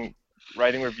 writing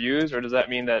reviews, or does that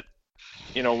mean that,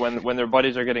 you know, when their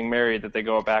buddies are getting married, that they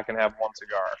go back and have one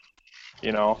cigar,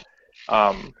 you know?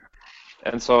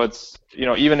 And so it's, you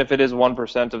know, even if it is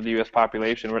 1% of the U.S.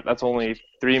 population, that's only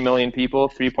 3 million people,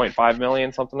 3.5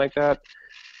 million, something like that.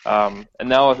 And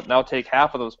now take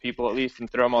half of those people at least and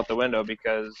throw them out the window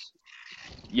because,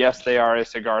 yes, they are a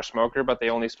cigar smoker, but they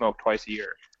only smoke twice a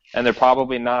year. And they're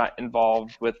probably not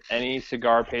involved with any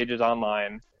cigar pages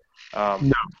online. No.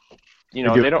 You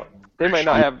know, they might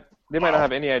not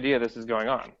have any idea this is going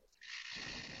on.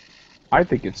 I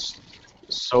think it's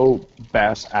so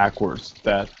bass backwards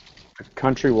that the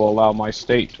country will allow my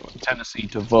state, Tennessee,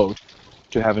 to vote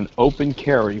to have an open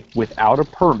carry without a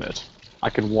permit, I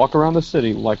can walk around the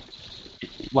city like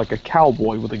a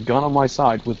cowboy with a gun on my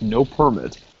side with no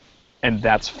permit, and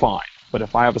that's fine. But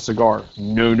if I have a cigar,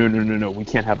 no, we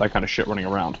can't have that kind of shit running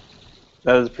around.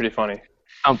 That is pretty funny.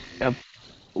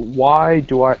 Why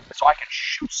do I? So I can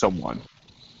shoot someone,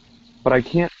 but I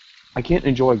can't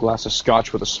enjoy a glass of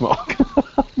scotch with a smoke.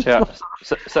 Yeah,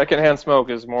 secondhand smoke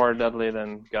is more deadly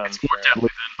than guns. It's more deadly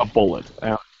than a bullet.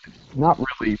 Not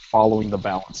really following the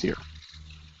balance here.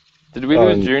 Did we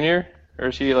lose Junior? Or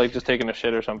is he like just taking a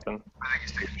shit or something? I think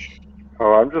he's taking a shit.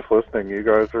 Oh, I'm just listening. You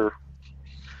guys are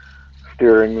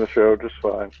steering the show just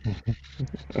fine.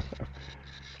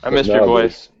 I missed your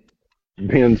voice.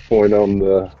 Ben's point on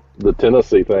the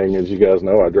Tennessee thing, as you guys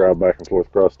know, I drive back and forth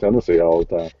across Tennessee all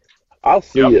the time. I'll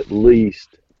see at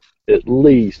least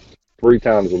 3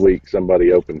 times a week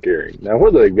somebody open carrying. Now,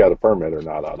 whether they've got a permit or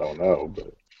not, I don't know.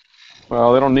 But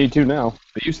well, they don't need to now.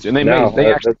 They used to, and they actually may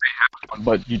have one,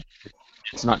 but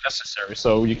it's not necessary.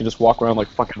 So you can just walk around like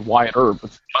fucking Wyatt Earp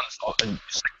with guns and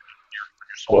stick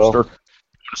in your holster.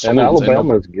 And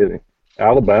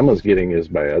Alabama's getting as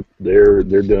bad. They're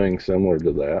doing similar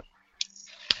to that.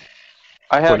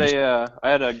 I had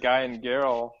a guy in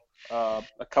Garrell,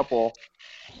 a couple,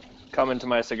 come into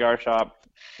my cigar shop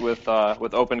with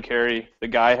open carry. The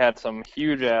guy had some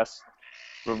huge ass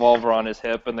revolver on his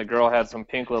hip, and the girl had some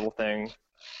pink little thing.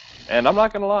 And I'm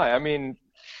not gonna lie, I mean,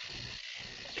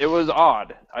 it was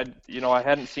odd. I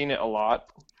hadn't seen it a lot,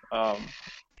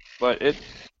 but it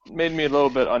made me a little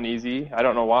bit uneasy. I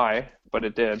don't know why, but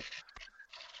it did.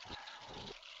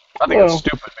 I think it's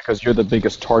stupid because you're the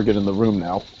biggest target in the room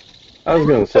now. I was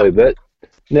going to say that.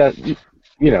 Now,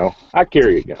 I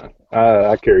carry a gun.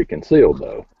 I carry concealed,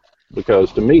 though,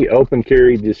 because to me, open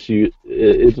carry just shoot.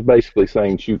 It's basically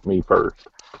saying shoot me first.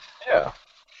 Yeah.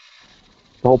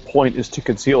 The whole point is to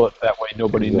conceal it. That way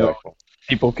nobody knows.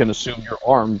 People can assume you're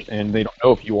armed, and they don't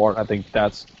know if you are. I think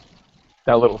that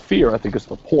little fear, I think, is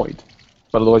the point.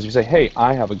 But otherwise, you say, hey,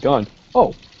 I have a gun.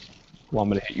 Oh, well, I'm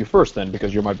going to hit you first then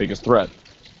because you're my biggest threat.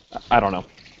 I don't know.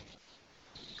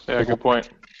 Yeah, good point.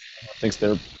 Thinks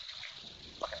they're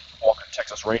fucking walking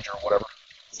Texas Ranger or whatever.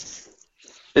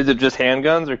 Is it just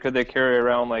handguns, or could they carry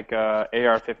around like a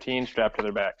AR-15 strapped to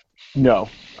their back? No,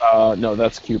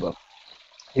 that's Cuba.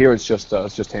 Here it's just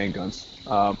handguns.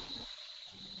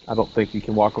 I don't think you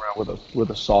can walk around with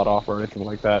a sawed off or anything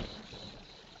like that.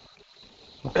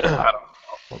 I don't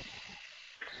know.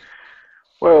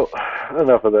 Well,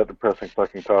 enough of that depressing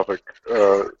fucking topic.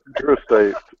 Drew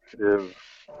Estate is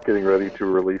getting ready to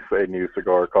release a new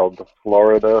cigar called the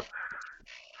Florida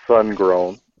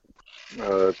Sun-Grown.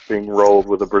 It's being rolled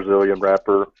with a Brazilian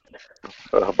wrapper,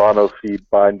 a Habano seed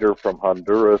binder from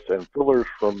Honduras, and fillers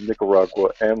from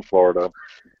Nicaragua and Florida.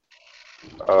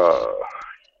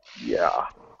 Yeah.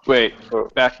 Wait,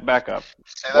 back up.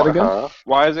 Say that again?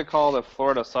 Why is it called a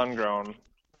Florida Sun-Grown?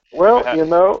 Well,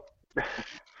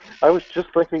 I was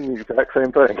just thinking the exact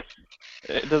same thing.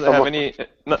 It doesn't have any,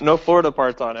 no Florida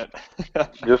parts on it.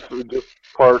 just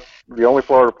part, the only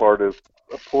Florida part is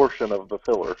a portion of the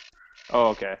filler. Oh,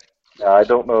 okay. Now, I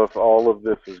don't know if all of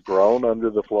this is grown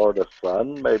under the Florida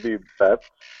sun. Maybe that's,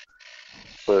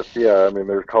 but yeah, I mean,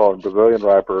 they're calling Brazilian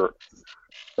wrapper,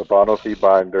 Habano seed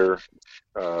binder,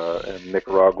 and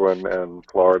Nicaraguan and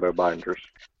Florida binders.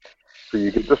 So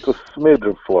you get just a smidge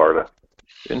of Florida.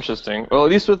 Interesting. Well, at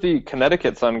least with the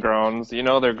Connecticut Sun-Growns,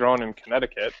 they're grown in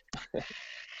Connecticut.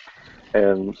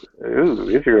 And these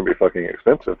are going to be fucking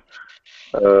expensive.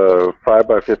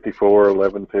 5x54,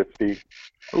 $11.50.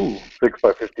 Ooh.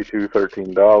 6x52,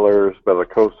 $13.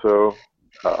 Bellicoso,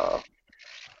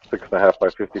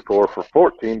 6.5x54 for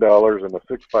 $14, and a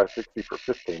 6x60 for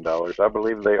 $15. I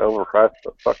believe they overpriced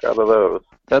the fuck out of those.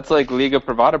 That's like Liga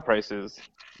Privada prices.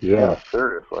 Yeah,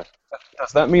 seriously.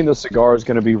 Does that mean the cigar is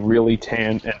going to be really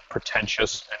tan and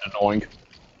pretentious and annoying?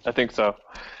 I think so. And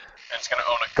it's going to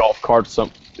own a golf cart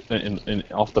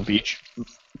off the beach?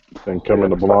 And come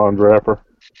in a blonde wrapper.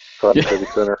 Sun City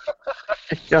Center.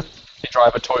 Yeah. You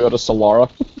drive a Toyota Solara.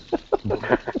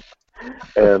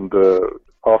 And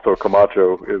also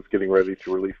Camacho is getting ready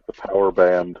to release the Power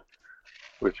Band,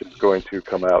 which is going to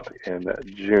come out in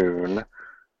June.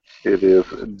 It is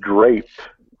draped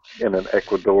in an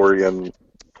Ecuadorian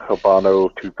Habano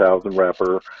 2000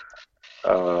 wrapper,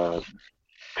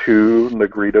 2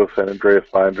 Negrito San Andreas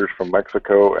binders from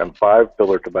Mexico, and 5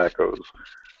 filler tobaccos.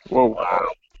 Whoa.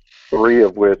 3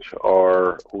 of which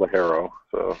are Ligero.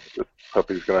 So this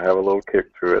puppy's going to have a little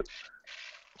kick to it.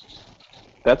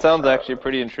 That sounds actually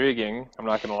pretty intriguing, I'm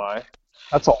not going to lie.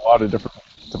 That's a lot of different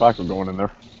tobacco going in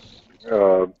there.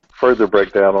 further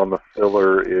breakdown on the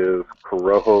filler is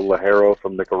Corojo Ligero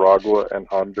from Nicaragua and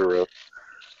Honduras,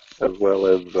 as well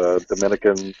as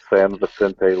Dominican San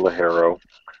Vicente Ligero.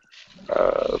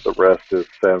 The rest is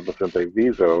San Vicente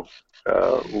Viso,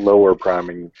 lower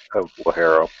priming of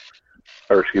Ligero,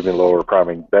 lower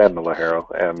priming than the Ligero,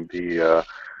 and the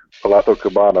Palato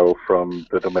Cubano from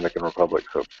the Dominican Republic.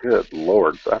 So, good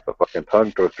Lord, that's a fucking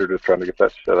tongue twister just trying to get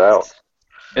that shit out.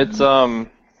 It's,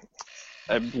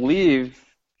 I believe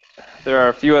there are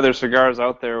a few other cigars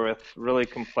out there with really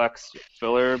complex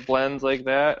filler blends like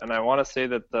that, and I want to say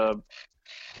that the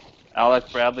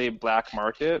Alec Bradley Black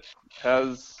Market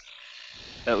has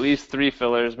at least 3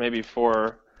 fillers, maybe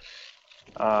 4.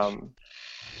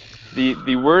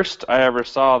 The worst I ever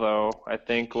saw, though, I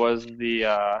think, was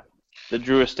the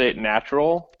Drew Estate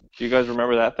Natural. Do you guys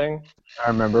remember that thing? I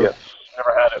remember. Yes.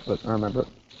 Never had it, but I remember it.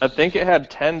 I think it had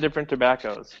 10 different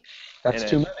tobaccos. That's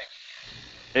too many.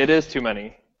 It is too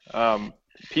many.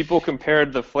 People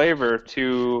compared the flavor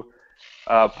to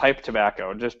pipe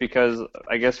tobacco, just because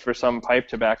I guess for some pipe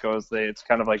tobaccos, it's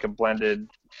kind of like a blended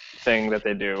thing that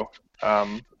they do.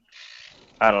 I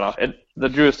don't know. The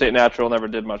Drew Estate Natural never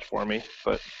did much for me,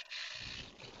 but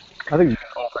I think you can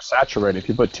oversaturate. If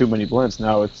you put too many blends,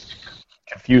 now it's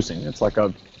confusing. It's like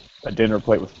a dinner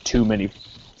plate with too many,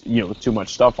 with too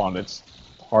much stuff on it. It's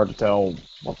hard to tell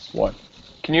what's what.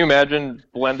 Can you imagine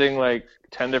blending like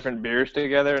 10 different beers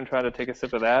together and trying to take a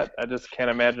sip of that? I just can't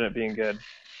imagine it being good.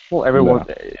 Well, everyone,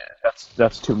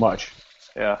 that's too much.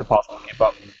 Yeah. To possibly keep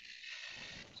up.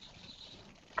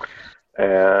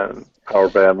 And Power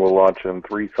Band will launch in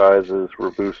 3 sizes: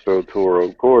 Robusto, Toro,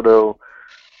 Gordo.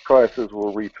 Prices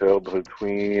will retail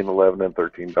between $11 and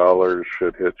 $13.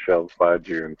 Should hit shelves by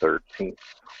June 13th.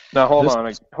 Now hold on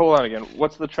again.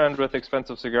 What's the trend with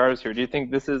expensive cigars here? Do you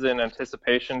think this is in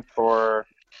anticipation for,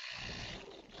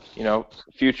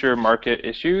 future market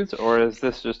issues, or is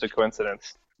this just a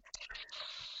coincidence?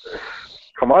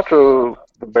 Camacho,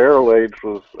 the barrel age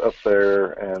was up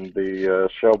there, and the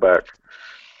shellback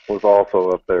was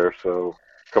also up there. So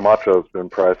Camacho's been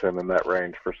pricing in that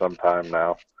range for some time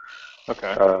now.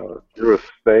 Okay. Drew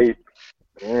Estate,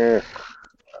 it's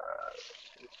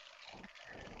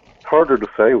harder to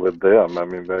say with them. I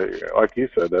mean, they, like you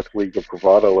said, that's Liga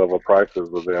Privada level prices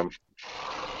with them.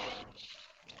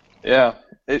 Yeah.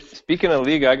 Speaking of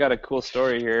Liga, I got a cool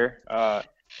story here.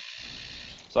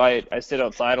 So I sit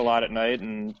outside a lot at night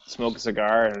and smoke a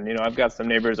cigar, and I've got some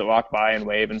neighbors that walk by and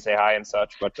wave and say hi and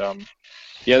such. But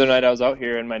the other night I was out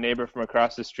here, and my neighbor from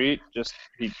across the street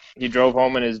he drove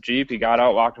home in his Jeep. He got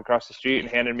out, walked across the street, and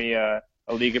handed me a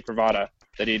Liga Privada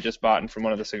that he had just bought from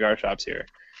one of the cigar shops here.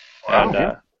 Wow.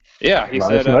 And yeah, he nice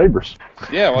said neighbors.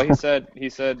 Yeah, well, he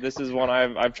said this is one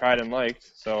I've tried and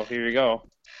liked, so here you go.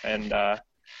 And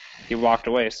he walked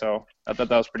away, so I thought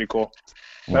that was pretty cool.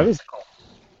 That is cool.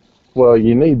 Well,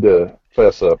 you need to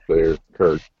fess up there,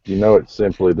 Kurt. It's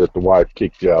simply that the wife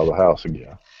kicked you out of the house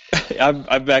again.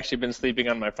 I've actually been sleeping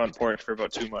on my front porch for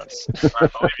about 2 months. I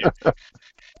believe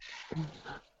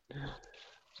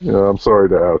you. I'm sorry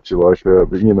to out you like that,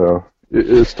 but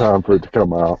it's time for it to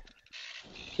come out.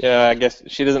 Yeah, I guess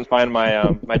she doesn't find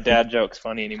my my dad jokes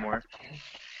funny anymore.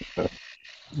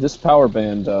 This Power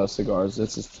Band cigars,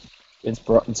 it's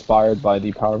inspired by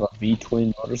the Power Band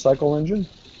V-twin motorcycle engine.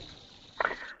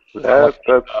 That's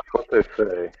what they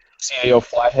say. CAO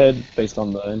flathead based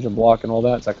on the engine block and all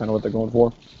that. Is that kind of what they're going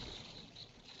for?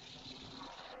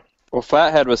 Well,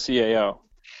 Flathead was CAO.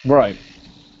 Right.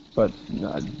 But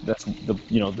that's the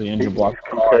engine block.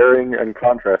 He's comparing and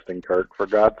contrasting, Kurt. For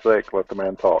God's sake, let the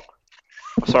man talk.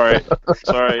 Sorry.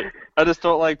 I just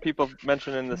don't like people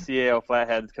mentioning the CAO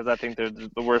Flatheads because I think they're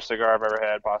the worst cigar I've ever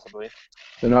had, possibly.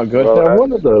 They're not good? Now,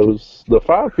 one of those, the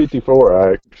 554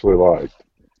 I actually liked.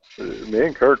 Me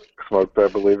and Kurt smoked, I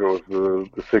believe it was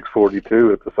the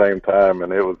 642 at the same time,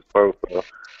 and it was both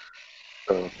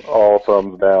all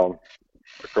thumbs down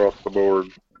across the board.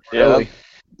 Yeah,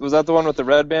 was that the one with the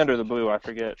red band or the blue? I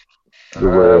forget. The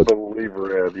red. I believe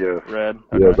red, yes. Red.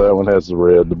 Okay. Yeah, that one has the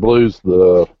red. The blue's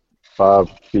the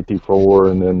 554,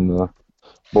 and then the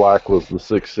black was the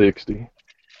 660.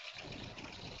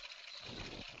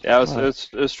 Yeah, it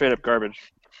was straight up garbage.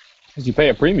 Because you pay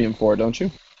a premium for it, don't you?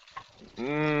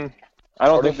 I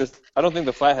don't think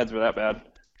the Flatheads were that bad.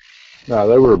 No,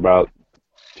 they were about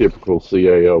typical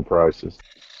CAO prices.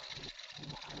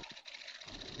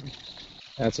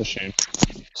 That's a shame.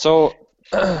 So,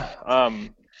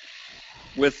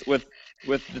 with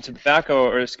the tobacco,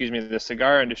 or excuse me, the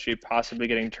cigar industry possibly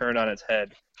getting turned on its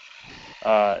head,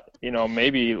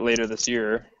 maybe later this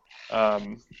year,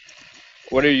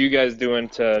 what are you guys doing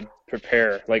to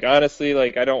prepare. Like, honestly,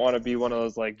 like, I don't want to be one of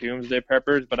those, like, doomsday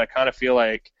preppers, but I kind of feel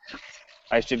like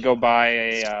I should go buy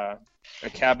a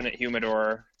cabinet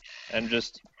humidor and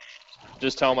just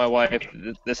tell my wife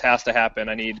this has to happen.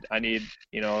 I need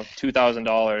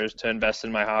 $2,000 to invest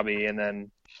in my hobby, and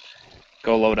then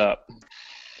go load up.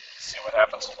 See what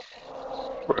happens.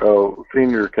 Well,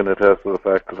 Senior can attest to the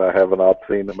fact that I have an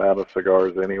obscene amount of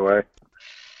cigars anyway.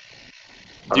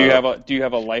 Do you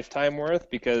have a lifetime worth?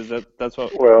 Because that's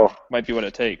what might be what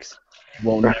it takes.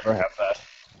 We'll never have that.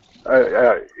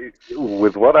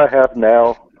 With what I have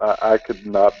now, I could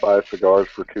not buy cigars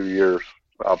for 2 years.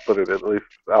 I'll put it at least.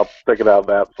 I'll stick it out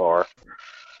that far.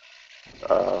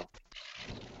 Well,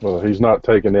 he's not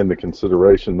taking into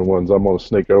consideration the ones I'm going to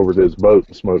sneak over to his boat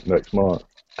and smoke next month.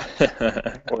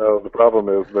 Well, the problem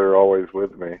is they're always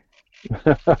with me.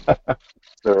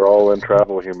 They're all in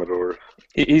travel humidors.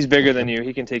 He's bigger than you.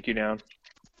 He can take you down.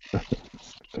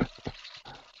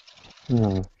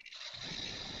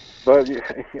 But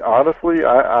honestly,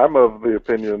 I'm of the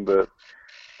opinion that,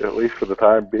 at least for the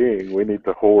time being, we need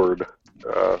to hoard,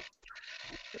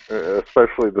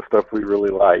 especially the stuff we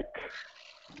really like.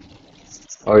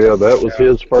 Oh yeah, that was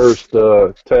his first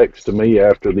text to me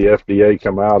after the FDA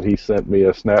come out. He sent me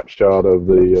a snapshot of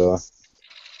the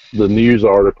news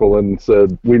article and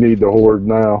said, "We need to hoard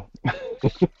now."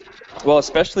 Well,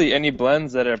 especially any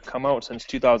blends that have come out since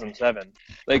 2007.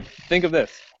 Like, think of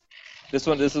this. This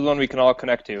is one we can all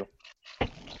connect to.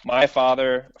 My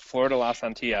father, Florida Las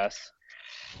Antillas.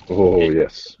 Oh,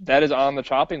 yes. That is on the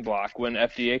chopping block when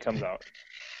FDA comes out.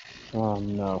 Oh,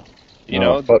 no. You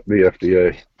know, fuck the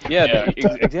FDA. Yeah,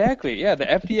 exactly. Yeah, the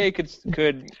FDA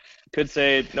could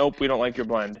say, nope, we don't like your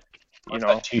blend. You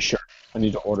know, a T-shirt. I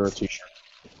need to order a T-shirt.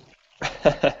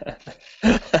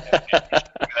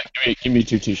 Give me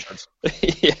 2 T-shirts.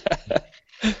 Yeah.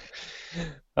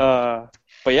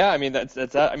 But yeah, I mean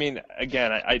that's I mean,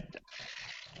 again,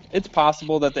 it's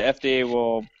possible that the FDA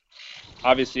will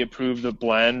obviously approve the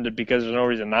blend because there's no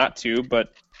reason not to,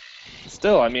 but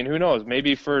still, I mean, who knows?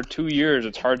 Maybe for 2 years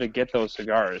it's hard to get those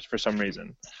cigars for some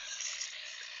reason.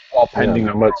 Well, pending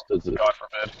how much does it? God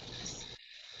forbid.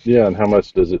 Yeah, and how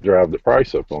much does it drive the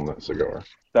price up on that cigar?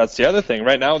 That's the other thing.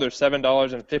 Right now, they're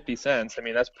 $7.50. I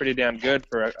mean, that's pretty damn good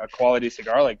for a quality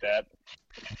cigar like that.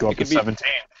 Go up to 17.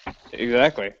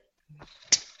 Exactly.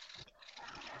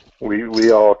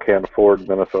 We all can't afford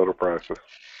Minnesota prices.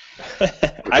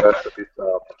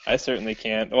 I certainly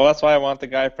can't. Well, that's why I want the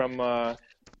guy from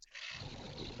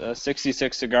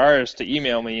 66 Cigars to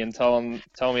email me and tell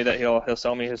me that he'll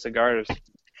sell me his cigars.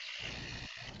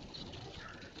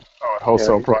 Oh, at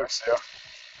wholesale price,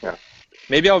 yeah.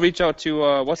 Maybe I'll reach out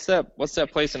to what's that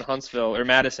place in Huntsville or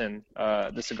Madison,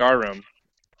 the Cigar Room.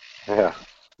 Yeah.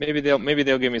 Maybe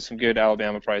they'll give me some good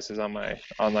Alabama prices on my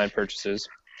online purchases.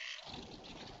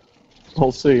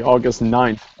 We'll see. August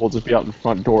 9th, we'll just be out in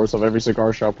front doors of every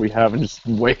cigar shop we have and just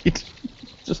wait.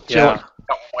 Just chill. Yeah.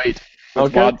 Wait.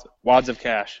 With okay. Wads of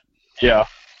cash. Yeah.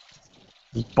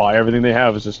 Just buy everything they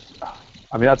have. It's just,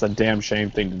 I mean, that's a damn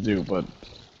shame thing to do, but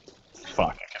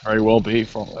fuck, it can very well be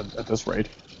at this rate.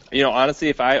 You know, honestly,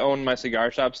 if I owned my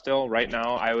cigar shop still, right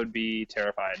now, I would be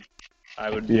terrified. I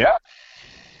would. Yeah.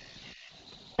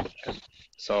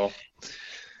 So.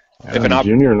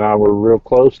 Junior and I were real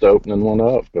close to opening one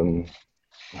up, and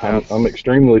I'm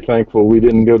extremely thankful we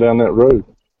didn't go down that road.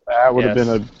 That would have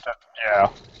been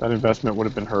that investment would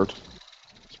have been hurt.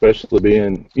 Especially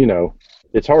being,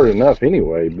 it's hard enough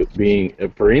anyway, but being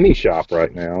for any shop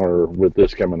right now, or with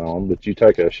this coming on, but you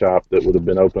take a shop that would have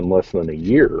been open less than a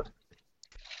year,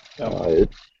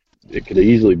 it could have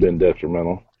easily been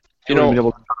detrimental. You know,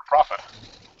 able to turn a profit.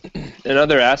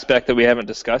 Another aspect that we haven't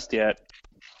discussed yet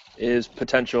is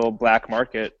potential black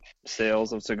market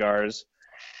sales of cigars,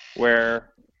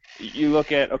 where you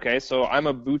look at, okay, so I'm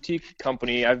a boutique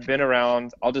company. I've been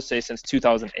around, I'll just say, since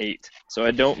 2008. So I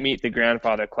don't meet the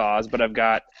grandfather clause, but I've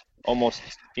got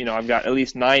I've got at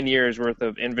least 9 years worth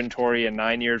of inventory and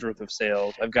 9 years worth of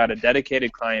sales. I've got a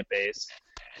dedicated client base.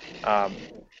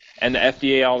 And the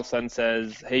FDA all of a sudden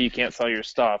says, hey, you can't sell your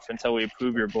stuff until we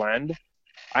approve your blend.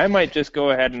 I might just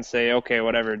go ahead and say, okay,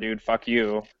 whatever, dude, fuck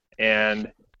you,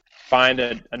 and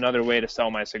find another way to sell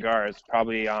my cigars,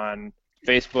 probably on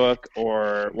Facebook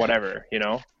or whatever,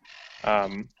 I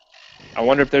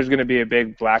wonder if there's going to be a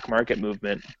big black market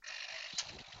movement.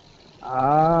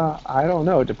 I don't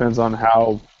know. It depends on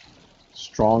how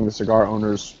strong the cigar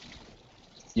owners,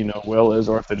 will is,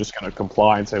 or if they're just going to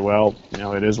comply and say, well,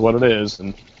 it is what it is,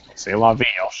 and say la vie,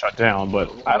 I'll shut down.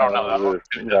 But I don't know.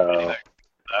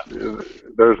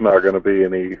 There's not going to be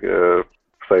any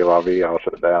say la vie, I'll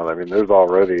shut down. I mean, there's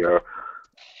already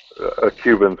a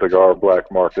Cuban cigar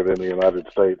black market in the United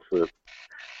States that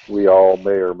we all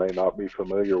may or may not be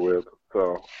familiar with.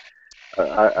 So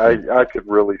I could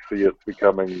really see it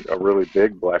becoming a really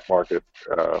big black market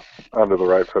under the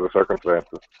right set of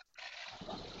circumstances.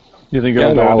 You think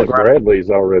Alec Bradley's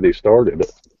already started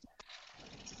it.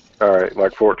 All right,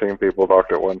 like 14 people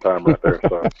talked at one time right there.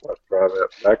 So let's try that.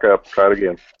 Back up. Try it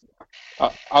again.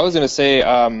 I was going to say,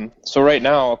 so right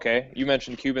now, okay, you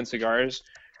mentioned Cuban cigars.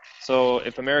 So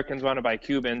if Americans want to buy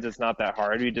Cubans, it's not that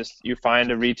hard. You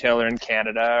find a retailer in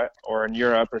Canada or in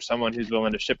Europe or someone who's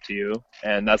willing to ship to you,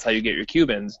 and that's how you get your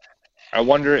Cubans. I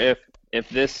wonder if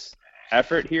this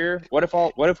effort here, what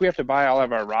if we have to buy all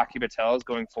of our Rocky Patels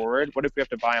going forward? What if we have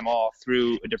to buy them all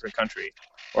through a different country?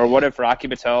 Or what if Rocky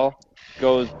Patel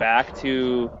goes back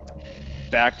to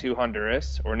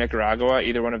Honduras or Nicaragua,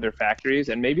 either one of their factories,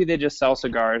 and maybe they just sell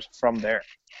cigars from there.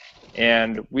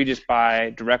 And we just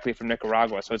buy directly from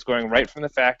Nicaragua. So it's going right from the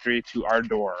factory to our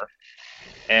door.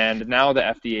 And now the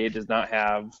FDA does not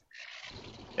have,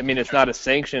 I mean, it's not a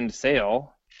sanctioned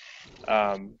sale,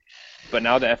 but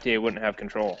now the FDA wouldn't have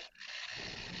control.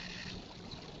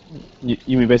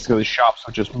 You mean basically the shops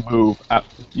would just move,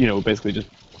 basically just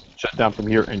shut down from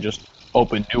here and just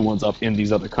open new ones up in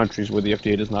these other countries where the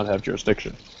FDA does not have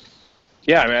jurisdiction?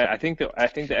 Yeah, I mean, I think the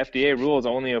FDA rules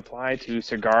only apply to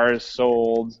cigars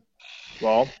sold,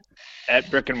 well, at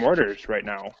brick and mortars right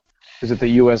now. Is it the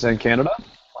U.S. and Canada,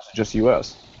 or is it just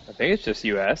U.S.? I think it's just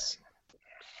U.S.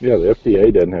 Yeah, the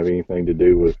FDA doesn't have anything to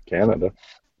do with Canada.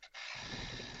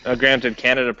 Granted,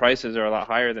 Canada prices are a lot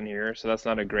higher than here, so that's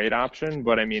not a great option,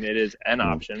 but I mean, it is an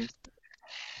option.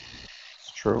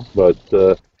 It's true. But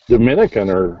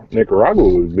Dominican or Nicaragua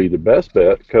would be the best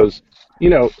bet because,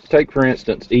 take for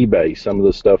instance eBay, some of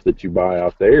the stuff that you buy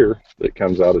out there that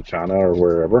comes out of China or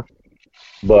wherever.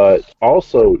 But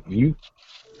also, you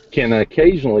can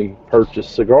occasionally purchase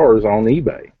cigars on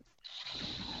eBay.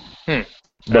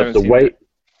 But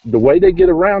the way they get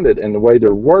around it and the way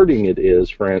they're wording it is,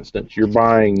 for instance, you're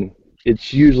buying,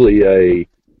 it's usually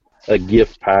a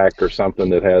gift pack or something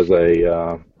that has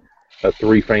a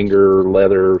 3-finger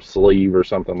leather sleeve or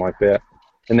something like that,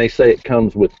 and they say it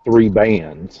comes with 3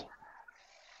 bands.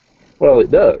 Well, it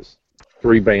does.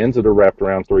 3 bands that are wrapped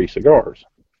around 3 cigars.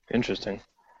 Interesting.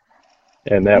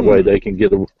 And that way they can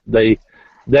get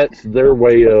that's their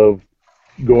way of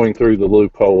going through the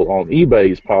loophole on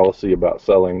eBay's policy about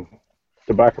selling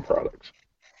tobacco products.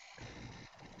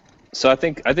 So I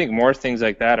think more things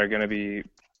like that are going to be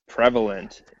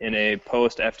prevalent in a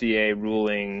post FDA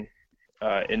ruling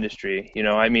industry.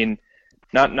 I mean,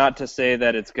 not to say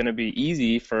that it's going to be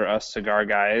easy for us cigar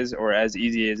guys or as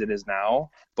easy as it is now,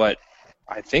 but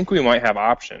I think we might have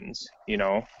options.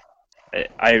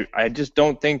 I just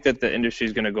don't think that the industry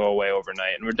is going to go away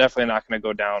overnight, and we're definitely not going to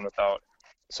go down without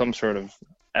some sort of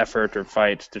effort or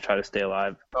fight to try to stay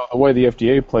alive. The way the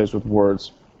FDA plays with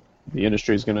words, the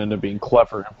industry is going to end up being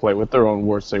clever and play with their own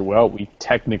words, say, well, we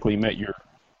technically met your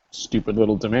stupid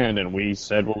little demand and we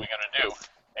said what we're going to do.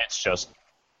 It's just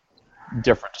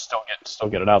different to still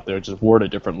get it out there, just word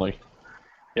it differently.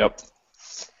 Yep.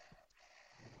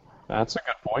 That's a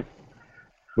good point.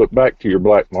 But back to your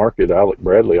black market, Alec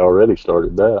Bradley already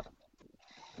started that.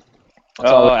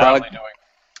 What's Alec Bradley doing?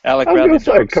 Alec I was Bradley going to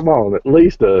say, jokes. come on, at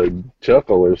least a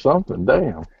chuckle or something.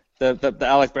 Damn. The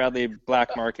Alec Bradley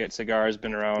black market cigar has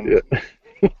been around. Yeah.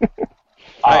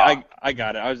 I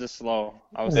got it. I was just slow.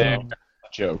 I was slow.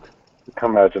 Joke.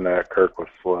 Imagine that Kirk was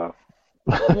slow.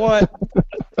 What?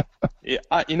 Yeah,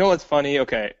 you know what's funny?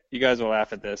 Okay, you guys will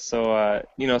laugh at this. So,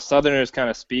 Southerners kind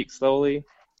of speak slowly.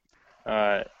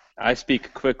 I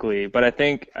speak quickly, but I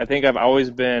think I've always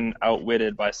been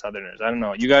outwitted by Southerners. I don't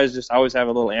know. You guys just always have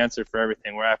a little answer for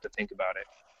everything where I have to think about it.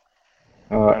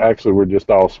 Actually, we're just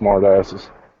all smart asses.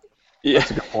 Yeah.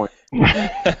 That's a good point.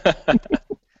 That's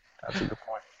a good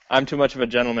point. I'm too much of a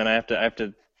gentleman. I have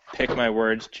to pick my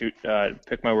words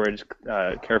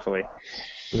carefully.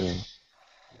 Yeah.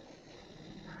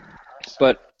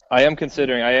 But I'm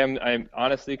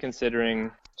honestly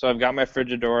considering. So I've got my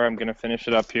Frigidor. I'm gonna finish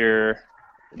it up here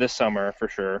this summer for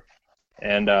sure.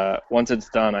 And once it's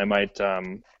done, I might,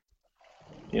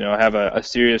 have a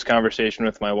serious conversation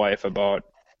with my wife about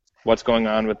what's going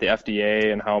on with the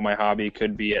FDA and how my hobby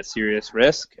could be at serious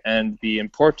risk, and the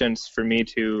importance for me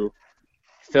to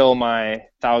fill my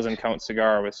 1,000-count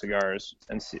cigar with cigars,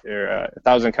 and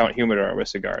 1,000-count humidor with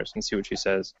cigars, and see what she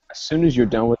says. As soon as you're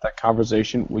done with that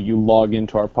conversation, will you log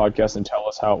into our podcast and tell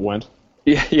us how it went?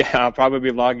 Yeah, I'll probably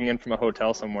be logging in from a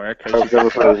hotel somewhere. I was going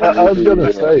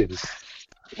to say,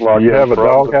 you have a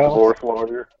doghouse? Divorce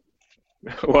lawyer.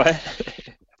 What?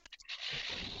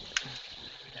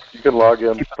 You You can log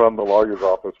in from the lawyer's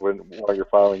office while you're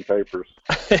filing papers.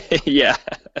 Yeah.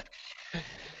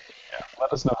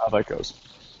 Let us know how that goes.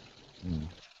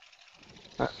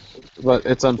 But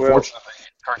it's unfortunate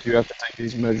that you have to take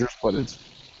these measures, but it's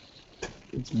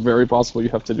very possible you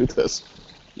have to do this.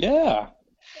 Yeah.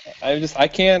 I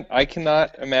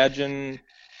cannot imagine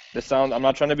the sound. I'm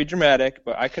not trying to be dramatic,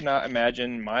 but I could not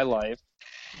imagine my life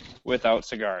without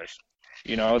cigars.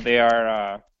 You know, they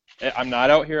are, I'm not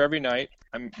out here every night.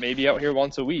 I'm maybe out here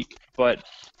once a week, but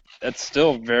that's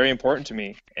still very important to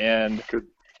me. And could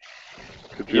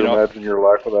you imagine your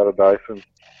life without a Dyson?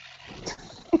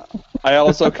 I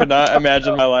also could not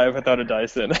imagine my life without a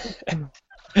Dyson.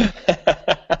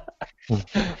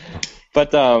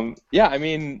 But yeah, I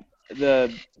mean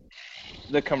the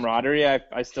camaraderie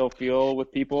I still feel with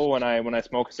people when I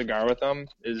smoke a cigar with them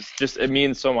is just, it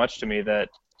means so much to me that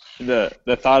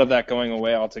the thought of that going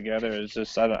away altogether is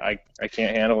just, I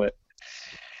can't handle it.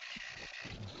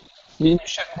 You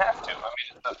shouldn't have to. I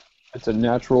mean, it's a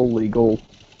natural, legal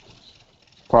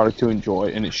product to enjoy,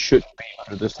 and it shouldn't be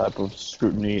under this type of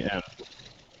scrutiny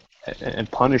and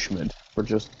punishment for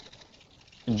just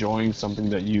enjoying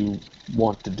something that you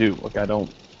want to do. Like,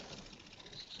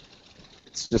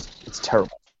 it's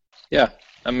terrible. Yeah,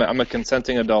 I'm a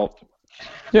consenting adult.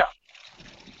 Yeah.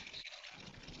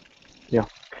 Yeah.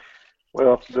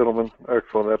 Well, gentlemen,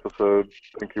 excellent episode.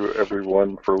 Thank you,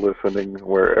 everyone, for listening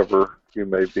wherever you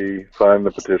may be. Sign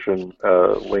the petition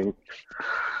link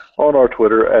on our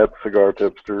Twitter at Cigar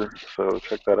Tipster, so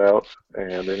check that out.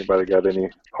 And anybody got any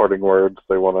parting words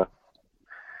they want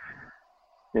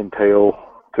to entail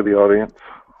to the audience?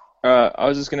 I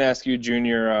was just going to ask you,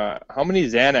 Junior, how many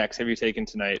Xanax have you taken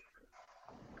tonight?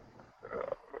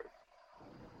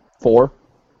 4.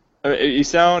 You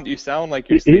sound like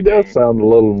you're He sleeping. does sound a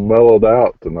little mellowed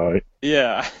out tonight.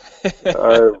 Yeah. I've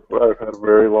had a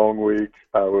very long week.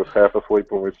 I was half asleep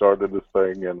when we started this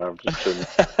thing, and I've just been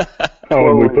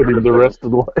Oh, and we put him the rest of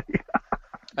the way.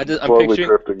 slowly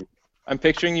drifting. I'm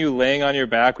picturing you laying on your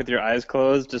back with your eyes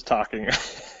closed, just talking.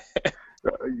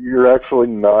 You're actually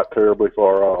not terribly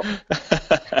far off.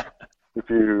 If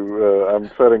you, I'm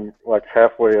sitting like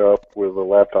halfway up with a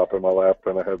laptop in my lap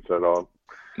and a headset on.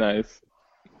 Nice.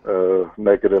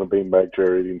 Naked in a beanbag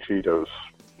chair eating Cheetos.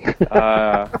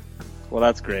 Well,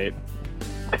 that's great.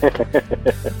 But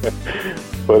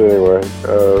anyway,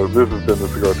 this has been the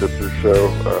Cigar Tipsters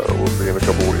Show. We'll see you in a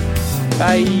couple weeks.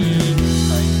 Bye.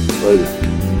 Later.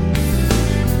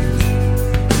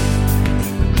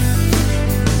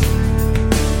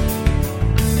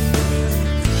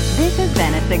 This has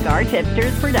been a Cigar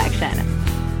Tipsters production.